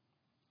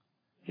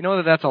 You know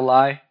that that's a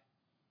lie?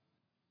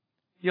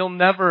 You'll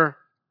never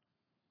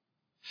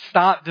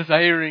stop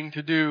desiring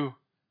to do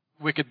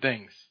wicked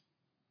things.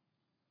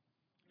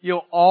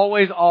 You'll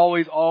always,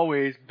 always,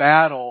 always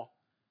battle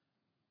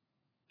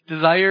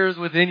desires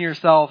within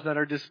yourself that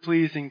are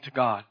displeasing to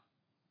God.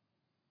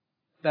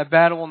 That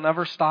battle will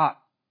never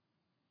stop.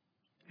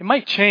 It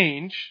might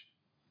change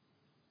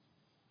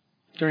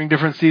during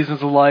different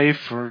seasons of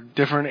life or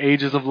different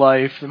ages of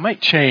life. It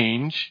might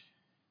change.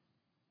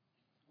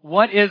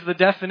 What is the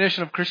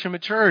definition of Christian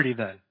maturity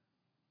then?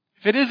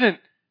 If it isn't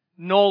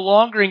no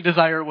longer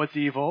desire what's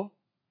evil,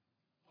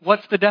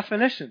 what's the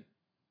definition?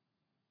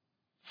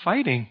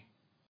 Fighting.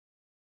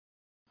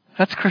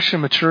 That's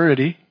Christian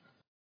maturity.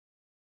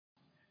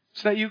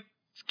 So that you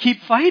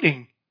keep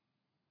fighting.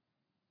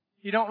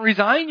 You don't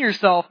resign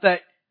yourself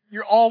that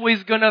you're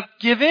always going to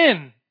give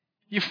in.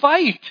 You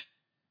fight.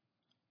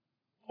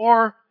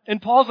 Or, in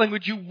Paul's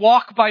language, you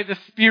walk by the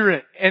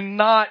Spirit and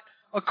not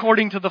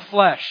according to the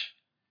flesh.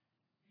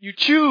 You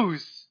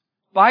choose,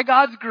 by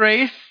God's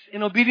grace,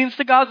 in obedience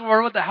to God's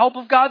word, with the help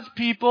of God's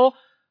people,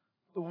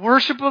 the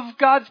worship of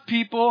God's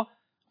people,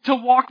 to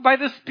walk by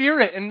the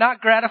Spirit and not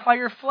gratify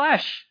your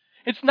flesh.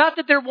 It's not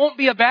that there won't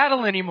be a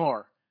battle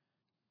anymore.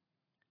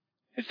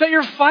 It's that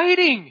you're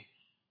fighting.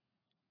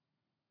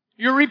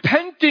 You're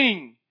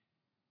repenting.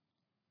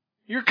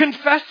 You're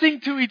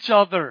confessing to each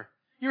other.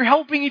 You're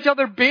helping each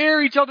other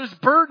bear each other's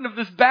burden of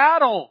this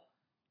battle.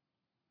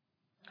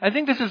 I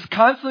think this is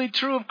constantly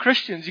true of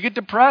Christians. You get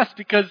depressed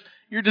because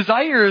your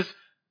desires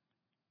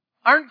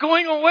aren't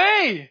going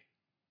away.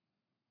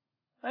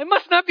 I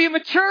must not be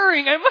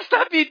maturing. I must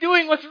not be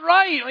doing what's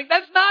right. Like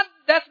that's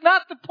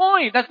not the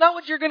point. That's not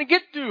what you're going to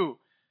get to.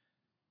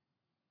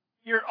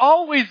 You're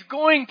always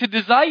going to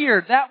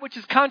desire that which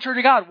is contrary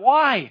to God.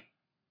 Why?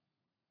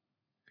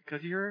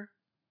 Because you're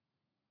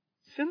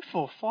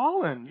sinful,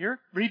 fallen. You're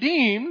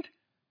redeemed.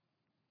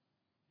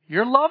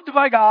 You're loved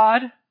by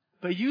God,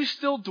 but you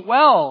still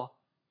dwell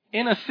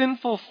in a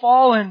sinful,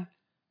 fallen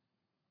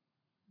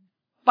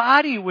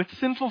body with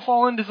sinful,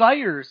 fallen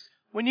desires.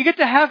 When you get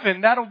to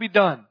heaven, that'll be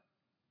done.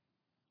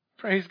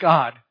 Praise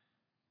God.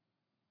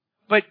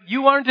 But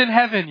you aren't in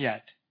heaven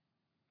yet.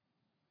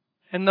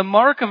 And the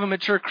mark of a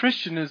mature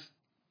Christian is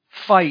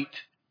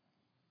fight.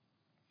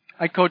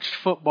 I coached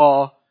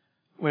football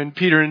when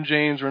Peter and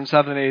James were in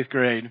 7th and 8th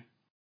grade.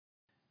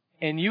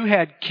 And you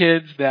had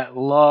kids that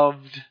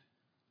loved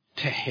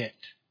to hit.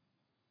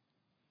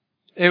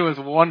 It was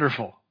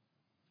wonderful.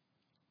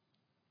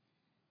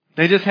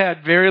 They just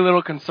had very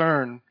little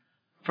concern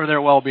for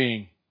their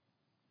well-being.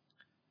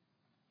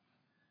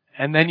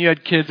 And then you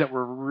had kids that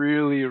were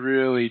really,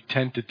 really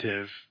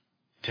tentative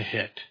to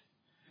hit.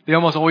 They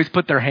almost always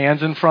put their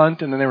hands in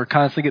front, and then they were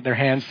constantly getting their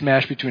hands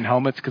smashed between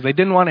helmets because they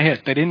didn't want to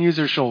hit. They didn't use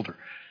their shoulder.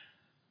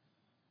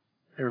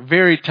 They were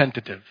very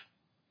tentative.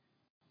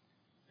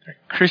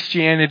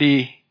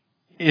 Christianity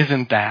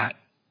isn't that.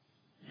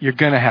 You're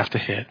going to have to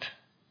hit.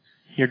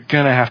 You're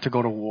going to have to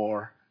go to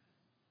war.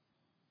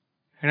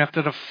 You're going to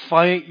have to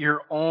fight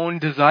your own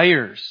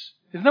desires.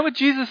 Isn't that what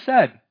Jesus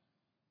said?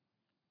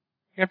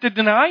 You have to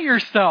deny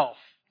yourself.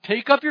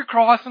 Take up your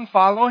cross and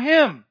follow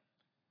Him.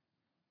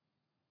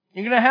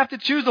 You're going to have to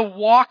choose to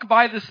walk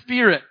by the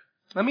Spirit.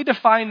 Let me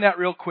define that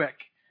real quick.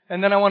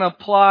 And then I want to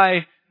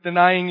apply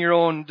denying your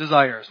own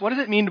desires. What does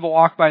it mean to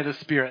walk by the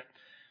Spirit?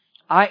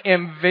 I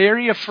am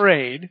very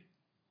afraid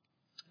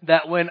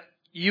that when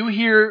you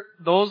hear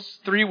those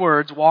 3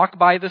 words, walk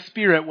by the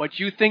Spirit, what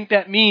you think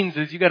that means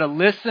is you got to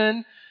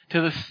listen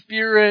to the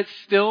Spirit's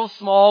still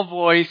small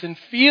voice and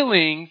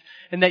feelings,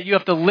 and that you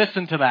have to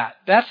listen to that.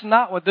 That's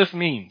not what this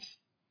means.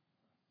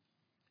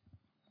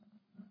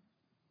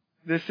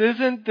 This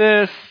isn't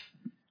this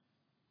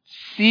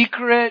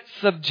secret,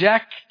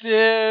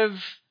 subjective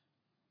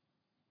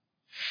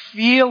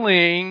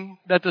feeling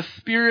that the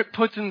Spirit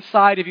puts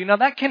inside of you. Now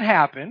that can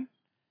happen,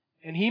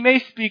 and He may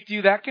speak to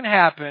you, that can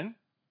happen,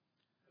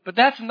 but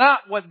that's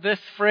not what this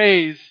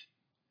phrase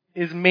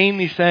is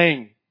mainly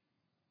saying.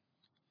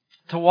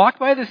 To walk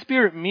by the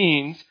Spirit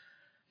means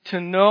to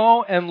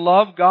know and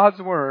love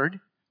God's Word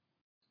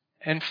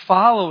and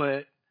follow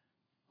it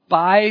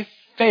by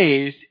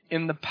faith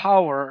in the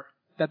power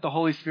that the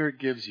Holy Spirit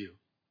gives you.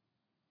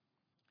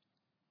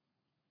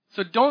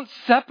 So don't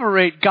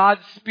separate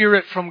God's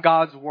Spirit from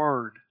God's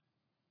Word.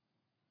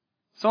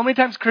 So many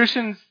times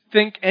Christians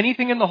think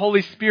anything in the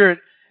Holy Spirit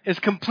is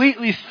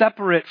completely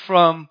separate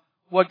from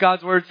what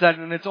God's Word said,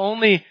 and it's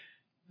only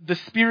the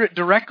Spirit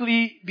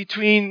directly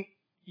between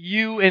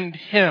you and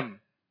Him.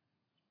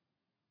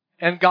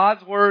 And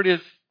God's Word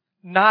is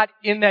not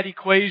in that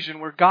equation,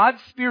 where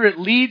God's Spirit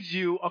leads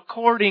you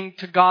according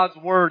to God's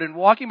Word. And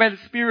walking by the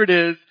Spirit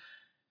is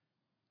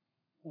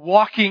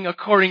walking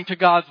according to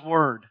God's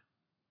Word.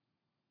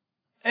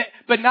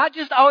 But not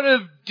just out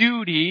of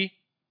duty,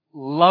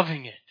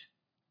 loving it.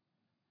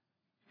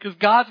 Because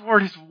God's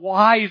Word is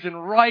wise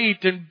and right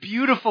and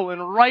beautiful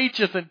and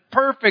righteous and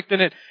perfect,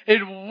 and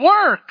it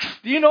works.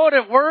 Do you know what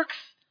it works?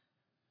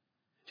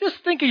 Just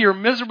think of your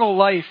miserable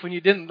life when you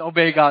didn't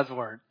obey God's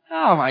Word.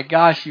 Oh my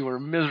gosh, you were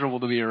miserable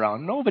to be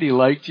around. Nobody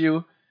liked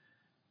you.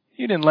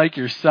 You didn't like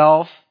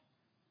yourself.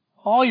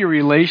 All your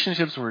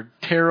relationships were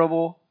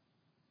terrible.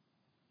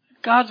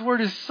 God's Word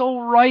is so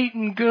right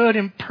and good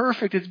and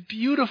perfect. It's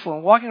beautiful.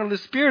 And walking under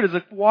the Spirit is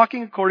like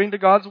walking according to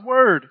God's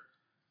Word.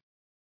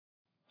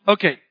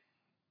 Okay,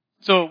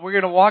 so we're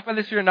going to walk by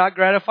the Spirit and not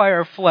gratify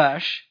our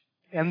flesh.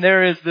 And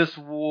there is this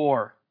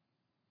war.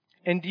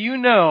 And do you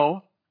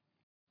know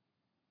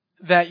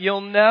that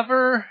you'll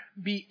never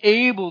be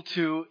able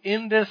to,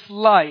 in this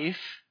life,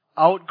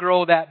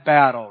 outgrow that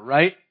battle,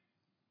 right?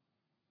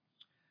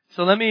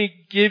 So let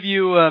me give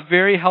you a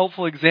very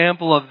helpful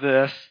example of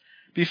this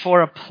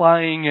before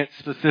applying it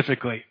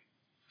specifically.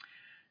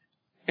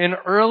 In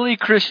early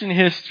Christian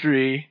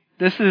history,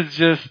 this is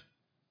just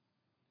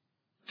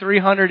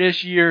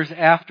 300-ish years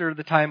after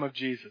the time of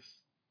Jesus.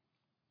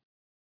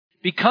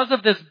 Because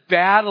of this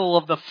battle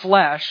of the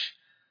flesh,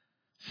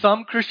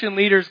 some Christian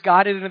leaders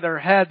got it into their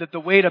head that the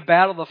way to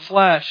battle the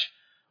flesh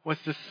was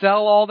to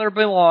sell all their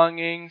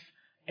belongings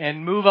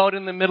and move out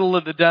in the middle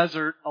of the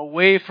desert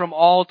away from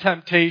all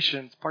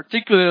temptations,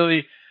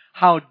 particularly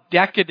how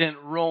decadent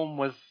Rome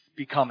was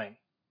becoming.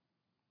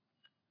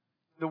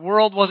 The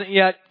world wasn't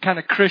yet kind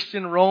of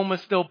Christian. Rome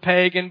was still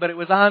pagan, but it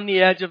was on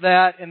the edge of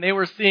that, and they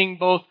were seeing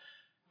both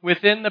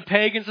within the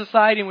pagan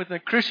society and within the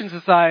Christian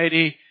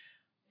society,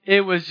 it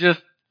was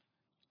just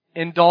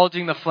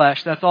indulging the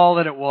flesh. That's all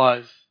that it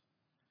was.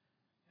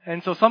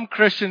 And so some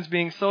Christians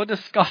being so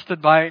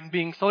disgusted by it and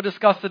being so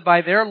disgusted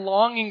by their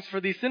longings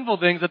for these sinful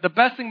things that the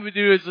best thing we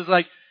do is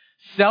like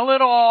sell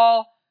it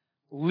all,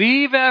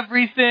 leave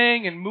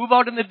everything and move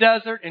out in the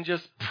desert and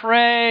just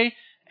pray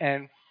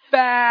and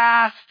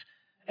fast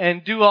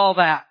and do all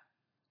that.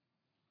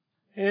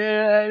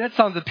 Yeah, that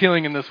sounds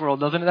appealing in this world,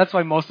 doesn't it? That's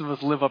why most of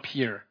us live up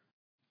here.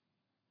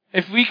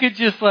 If we could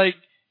just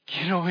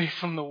get away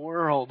from the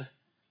world.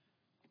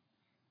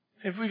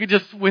 If we could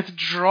just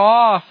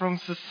withdraw from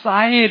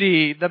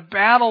society, the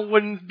battle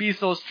wouldn't be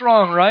so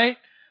strong, right?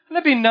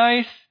 Wouldn't that be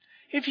nice?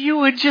 If you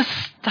would just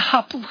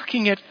stop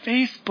looking at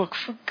Facebook,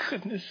 for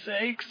goodness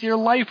sakes, your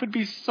life would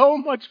be so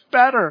much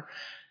better.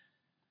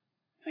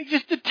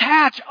 Just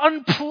detach,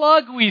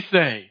 unplug, we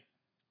say.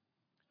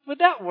 Would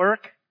that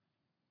work?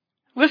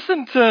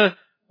 Listen to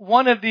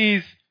one of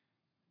these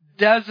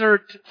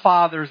desert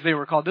fathers, they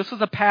were called. This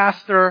was a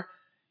pastor.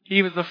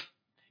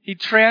 He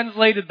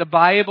translated the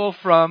Bible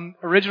from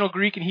original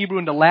Greek and Hebrew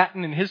into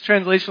Latin, and his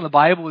translation of the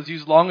Bible was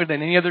used longer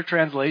than any other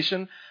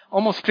translation,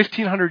 almost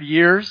 1,500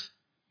 years.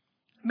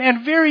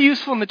 Man, very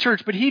useful in the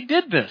church, but he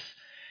did this.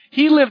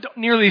 He lived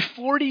nearly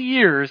 40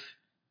 years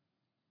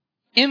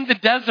in the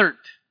desert,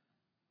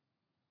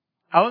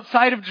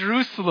 outside of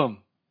Jerusalem.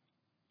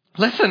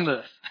 Listen to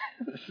this.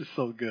 This is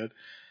so good.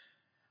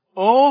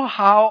 Oh,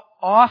 how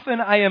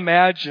often I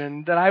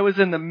imagined that I was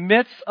in the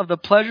midst of the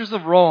pleasures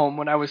of Rome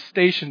when I was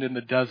stationed in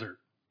the desert.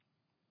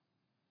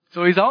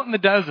 So he's out in the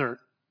desert,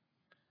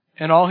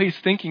 and all he's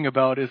thinking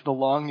about is the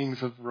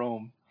longings of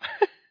Rome.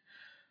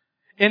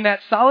 In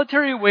that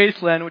solitary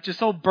wasteland, which is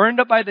so burned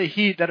up by the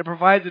heat that it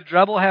provides a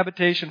dreadful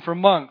habitation for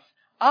monks,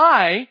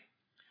 I,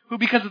 who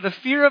because of the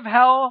fear of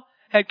hell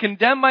had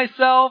condemned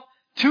myself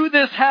to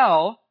this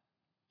hell,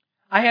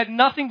 I had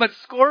nothing but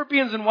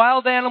scorpions and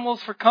wild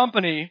animals for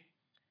company,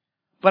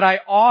 but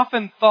I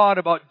often thought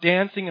about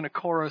dancing in a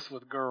chorus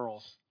with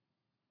girls.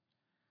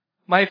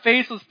 My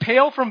face was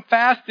pale from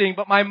fasting,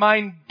 but my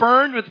mind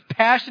burned with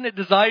passionate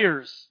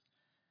desires.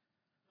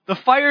 The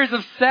fires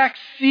of sex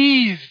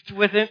seethed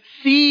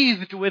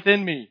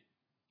within me.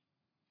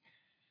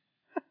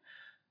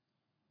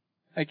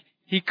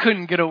 He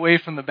couldn't get away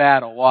from the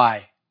battle.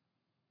 Why?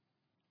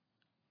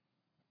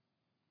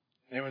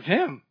 It was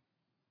him.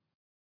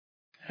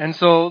 And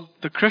so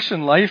the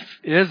Christian life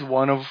is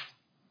one of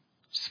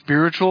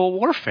spiritual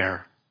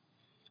warfare.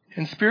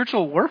 And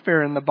spiritual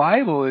warfare in the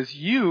Bible is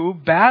you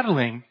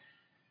battling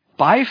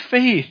by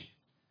faith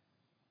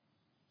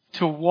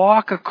to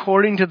walk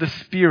according to the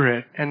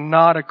Spirit and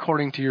not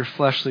according to your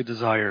fleshly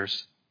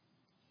desires.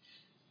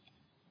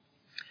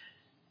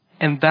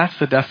 And that's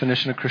the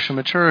definition of Christian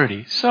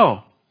maturity.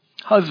 So,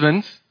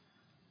 husbands,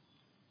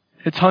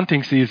 it's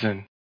hunting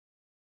season.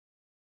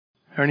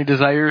 Are any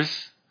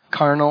desires,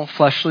 carnal,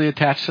 fleshly,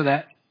 attached to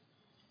that?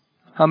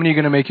 How many are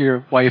going to make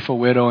your wife a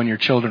widow and your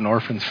children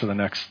orphans for the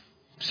next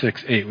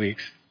 6-8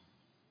 weeks?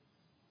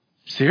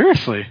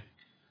 Seriously?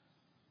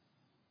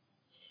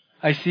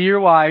 I see your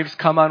wives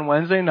come on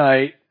Wednesday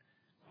night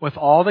with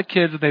all the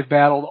kids that they've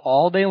battled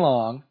all day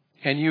long,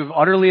 and you've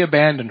utterly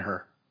abandoned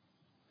her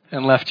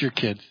and left your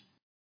kids.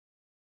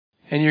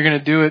 And you're going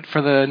to do it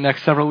for the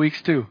next several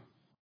weeks too.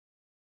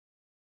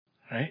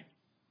 Right?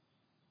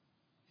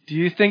 Do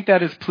you think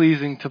that is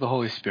pleasing to the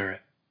Holy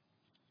Spirit?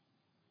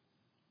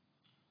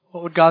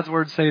 What would God's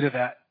Word say to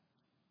that?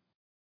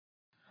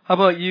 How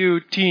about you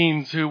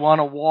teens who want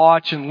to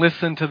watch and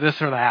listen to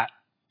this or that?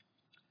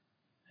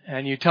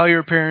 And you tell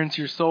your parents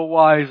you're so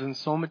wise and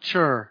so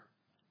mature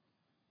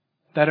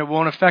that it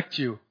won't affect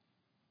you.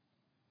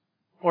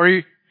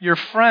 Or your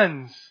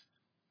friends.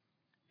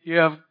 You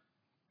have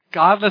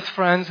godless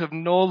friends who have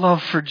no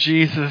love for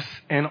Jesus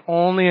and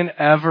only and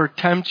ever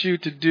tempt you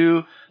to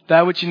do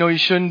that which you know you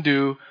shouldn't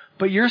do,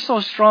 but you're so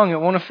strong it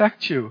won't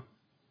affect you.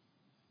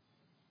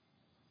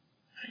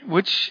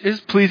 Which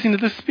is pleasing to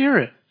the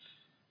Spirit.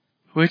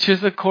 Which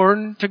is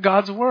according to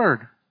God's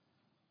Word.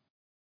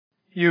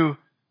 You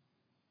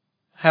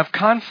have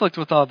conflict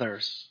with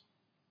others.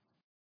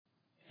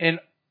 And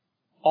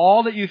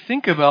all that you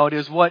think about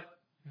is what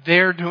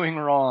they're doing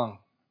wrong.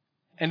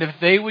 And if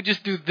they would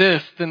just do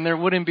this, then there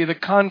wouldn't be the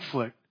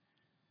conflict.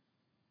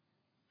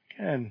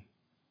 Again,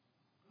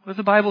 what does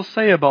the Bible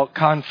say about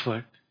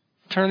conflict?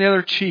 Turn the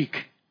other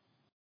cheek.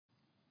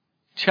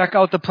 Check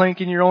out the plank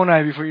in your own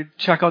eye before you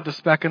check out the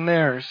speck in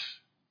theirs.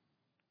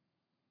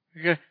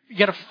 You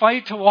got to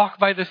fight to walk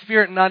by the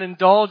Spirit and not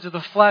indulge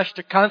the flesh,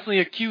 to constantly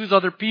accuse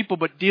other people,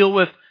 but deal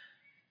with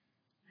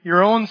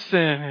your own sin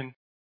and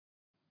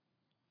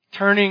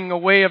turning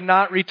away of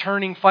not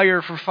returning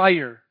fire for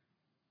fire.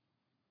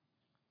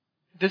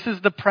 This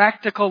is the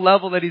practical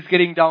level that he's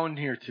getting down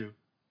here to.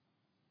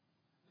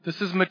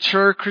 This is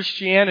mature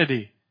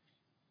Christianity.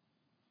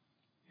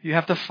 You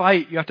have to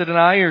fight. You have to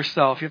deny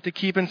yourself. You have to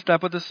keep in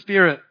step with the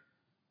Spirit.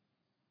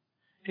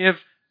 You have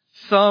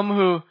some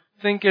who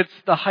think it's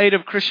the height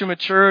of Christian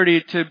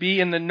maturity to be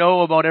in the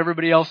know about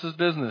everybody else's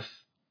business.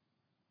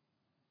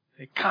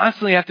 They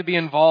constantly have to be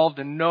involved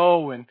and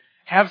know and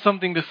have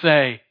something to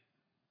say.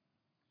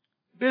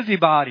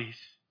 Busybodies.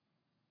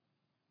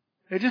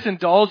 They're just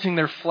indulging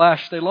their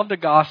flesh. They love to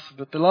gossip,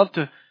 but they love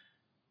to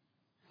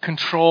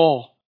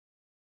control.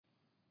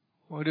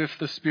 What if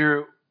the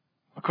Spirit,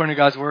 according to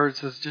God's Word,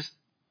 says just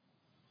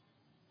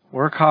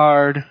work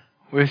hard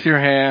with your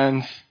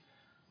hands,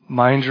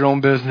 mind your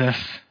own business,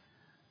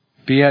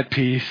 be at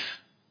peace.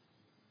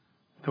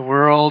 The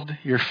world,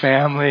 your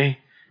family,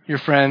 your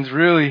friends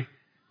really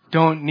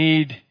don't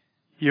need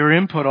your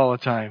input all the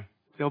time.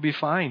 They'll be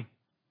fine.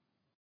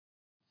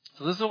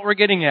 So this is what we're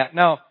getting at.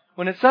 Now,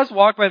 when it says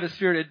walk by the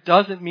Spirit, it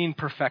doesn't mean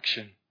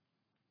perfection.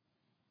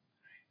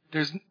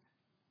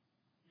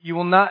 You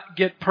will not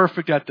get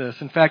perfect at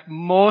this. In fact,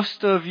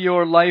 most of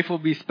your life will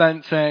be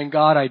spent saying,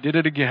 God, I did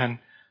it again.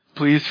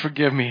 Please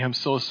forgive me. I'm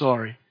so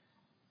sorry.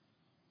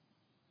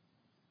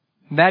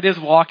 And that is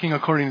walking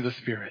according to the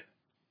Spirit.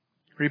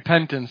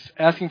 Repentance,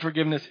 asking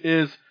forgiveness,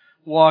 is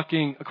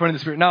walking according to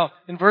the Spirit. Now,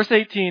 in verse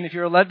 18, if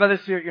you're led by the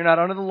Spirit, you're not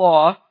under the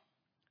law.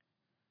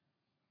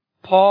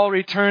 Paul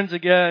returns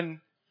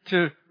again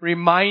to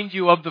remind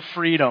you of the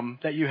freedom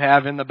that you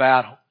have in the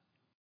battle.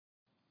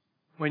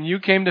 When you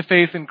came to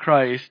faith in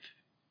Christ,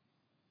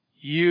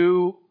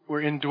 you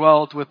were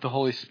indwelt with the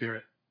Holy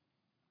Spirit.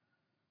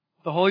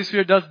 The Holy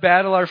Spirit does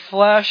battle our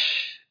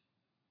flesh,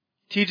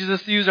 teaches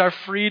us to use our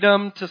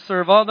freedom to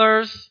serve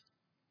others.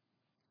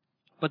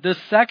 But this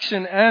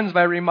section ends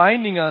by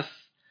reminding us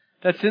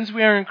that since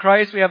we are in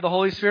Christ, we have the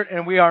Holy Spirit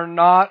and we are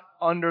not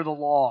under the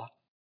law.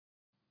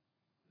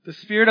 The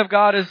Spirit of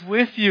God is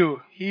with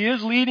you. He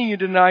is leading you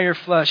to deny your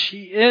flesh.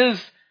 He is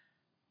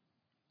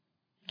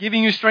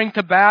giving you strength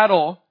to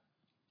battle,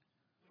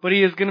 but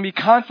He is going to be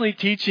constantly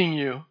teaching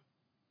you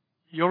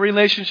your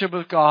relationship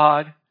with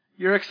God,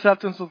 your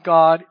acceptance with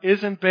God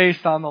isn't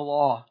based on the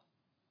law.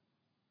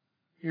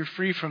 You're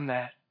free from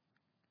that.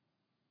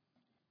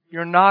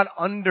 You're not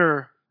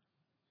under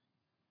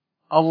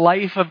a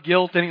life of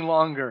guilt any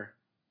longer.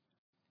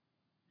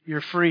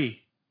 You're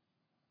free.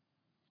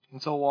 And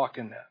so walk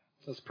in that.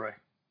 Let's pray.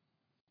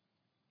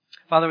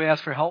 Father, we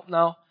ask for help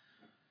now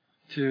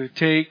to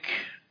take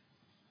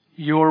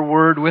your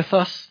word with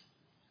us.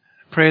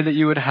 Pray that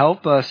you would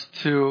help us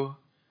to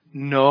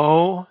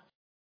know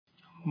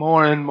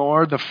more and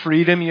more the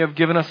freedom you have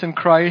given us in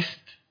Christ,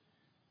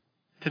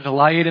 to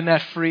delight in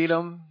that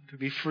freedom, to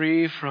be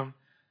free from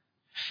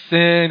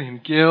sin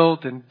and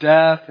guilt and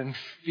death and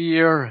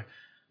fear,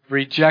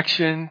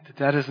 rejection.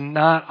 That is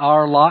not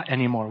our lot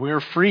anymore. We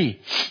are free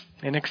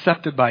and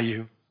accepted by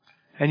you.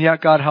 And yet,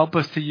 God, help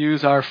us to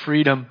use our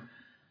freedom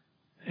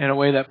in a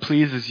way that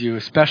pleases you,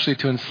 especially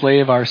to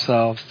enslave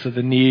ourselves to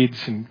the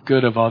needs and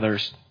good of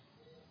others.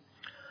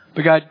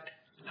 But God,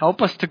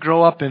 help us to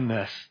grow up in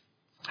this.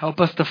 Help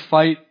us to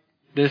fight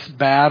this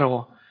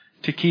battle,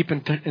 to keep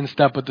in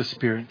step with the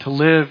Spirit, to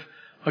live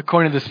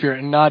according to the Spirit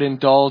and not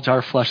indulge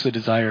our fleshly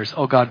desires.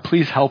 Oh God,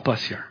 please help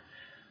us here.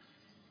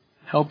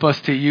 Help us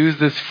to use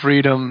this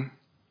freedom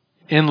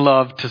in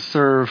love to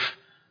serve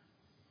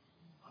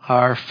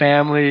our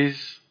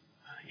families,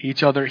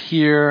 each other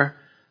here,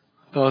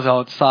 those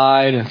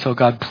outside. And so,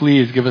 God,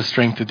 please give us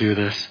strength to do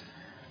this.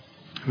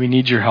 We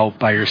need your help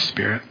by your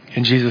Spirit.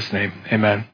 In Jesus' name, amen.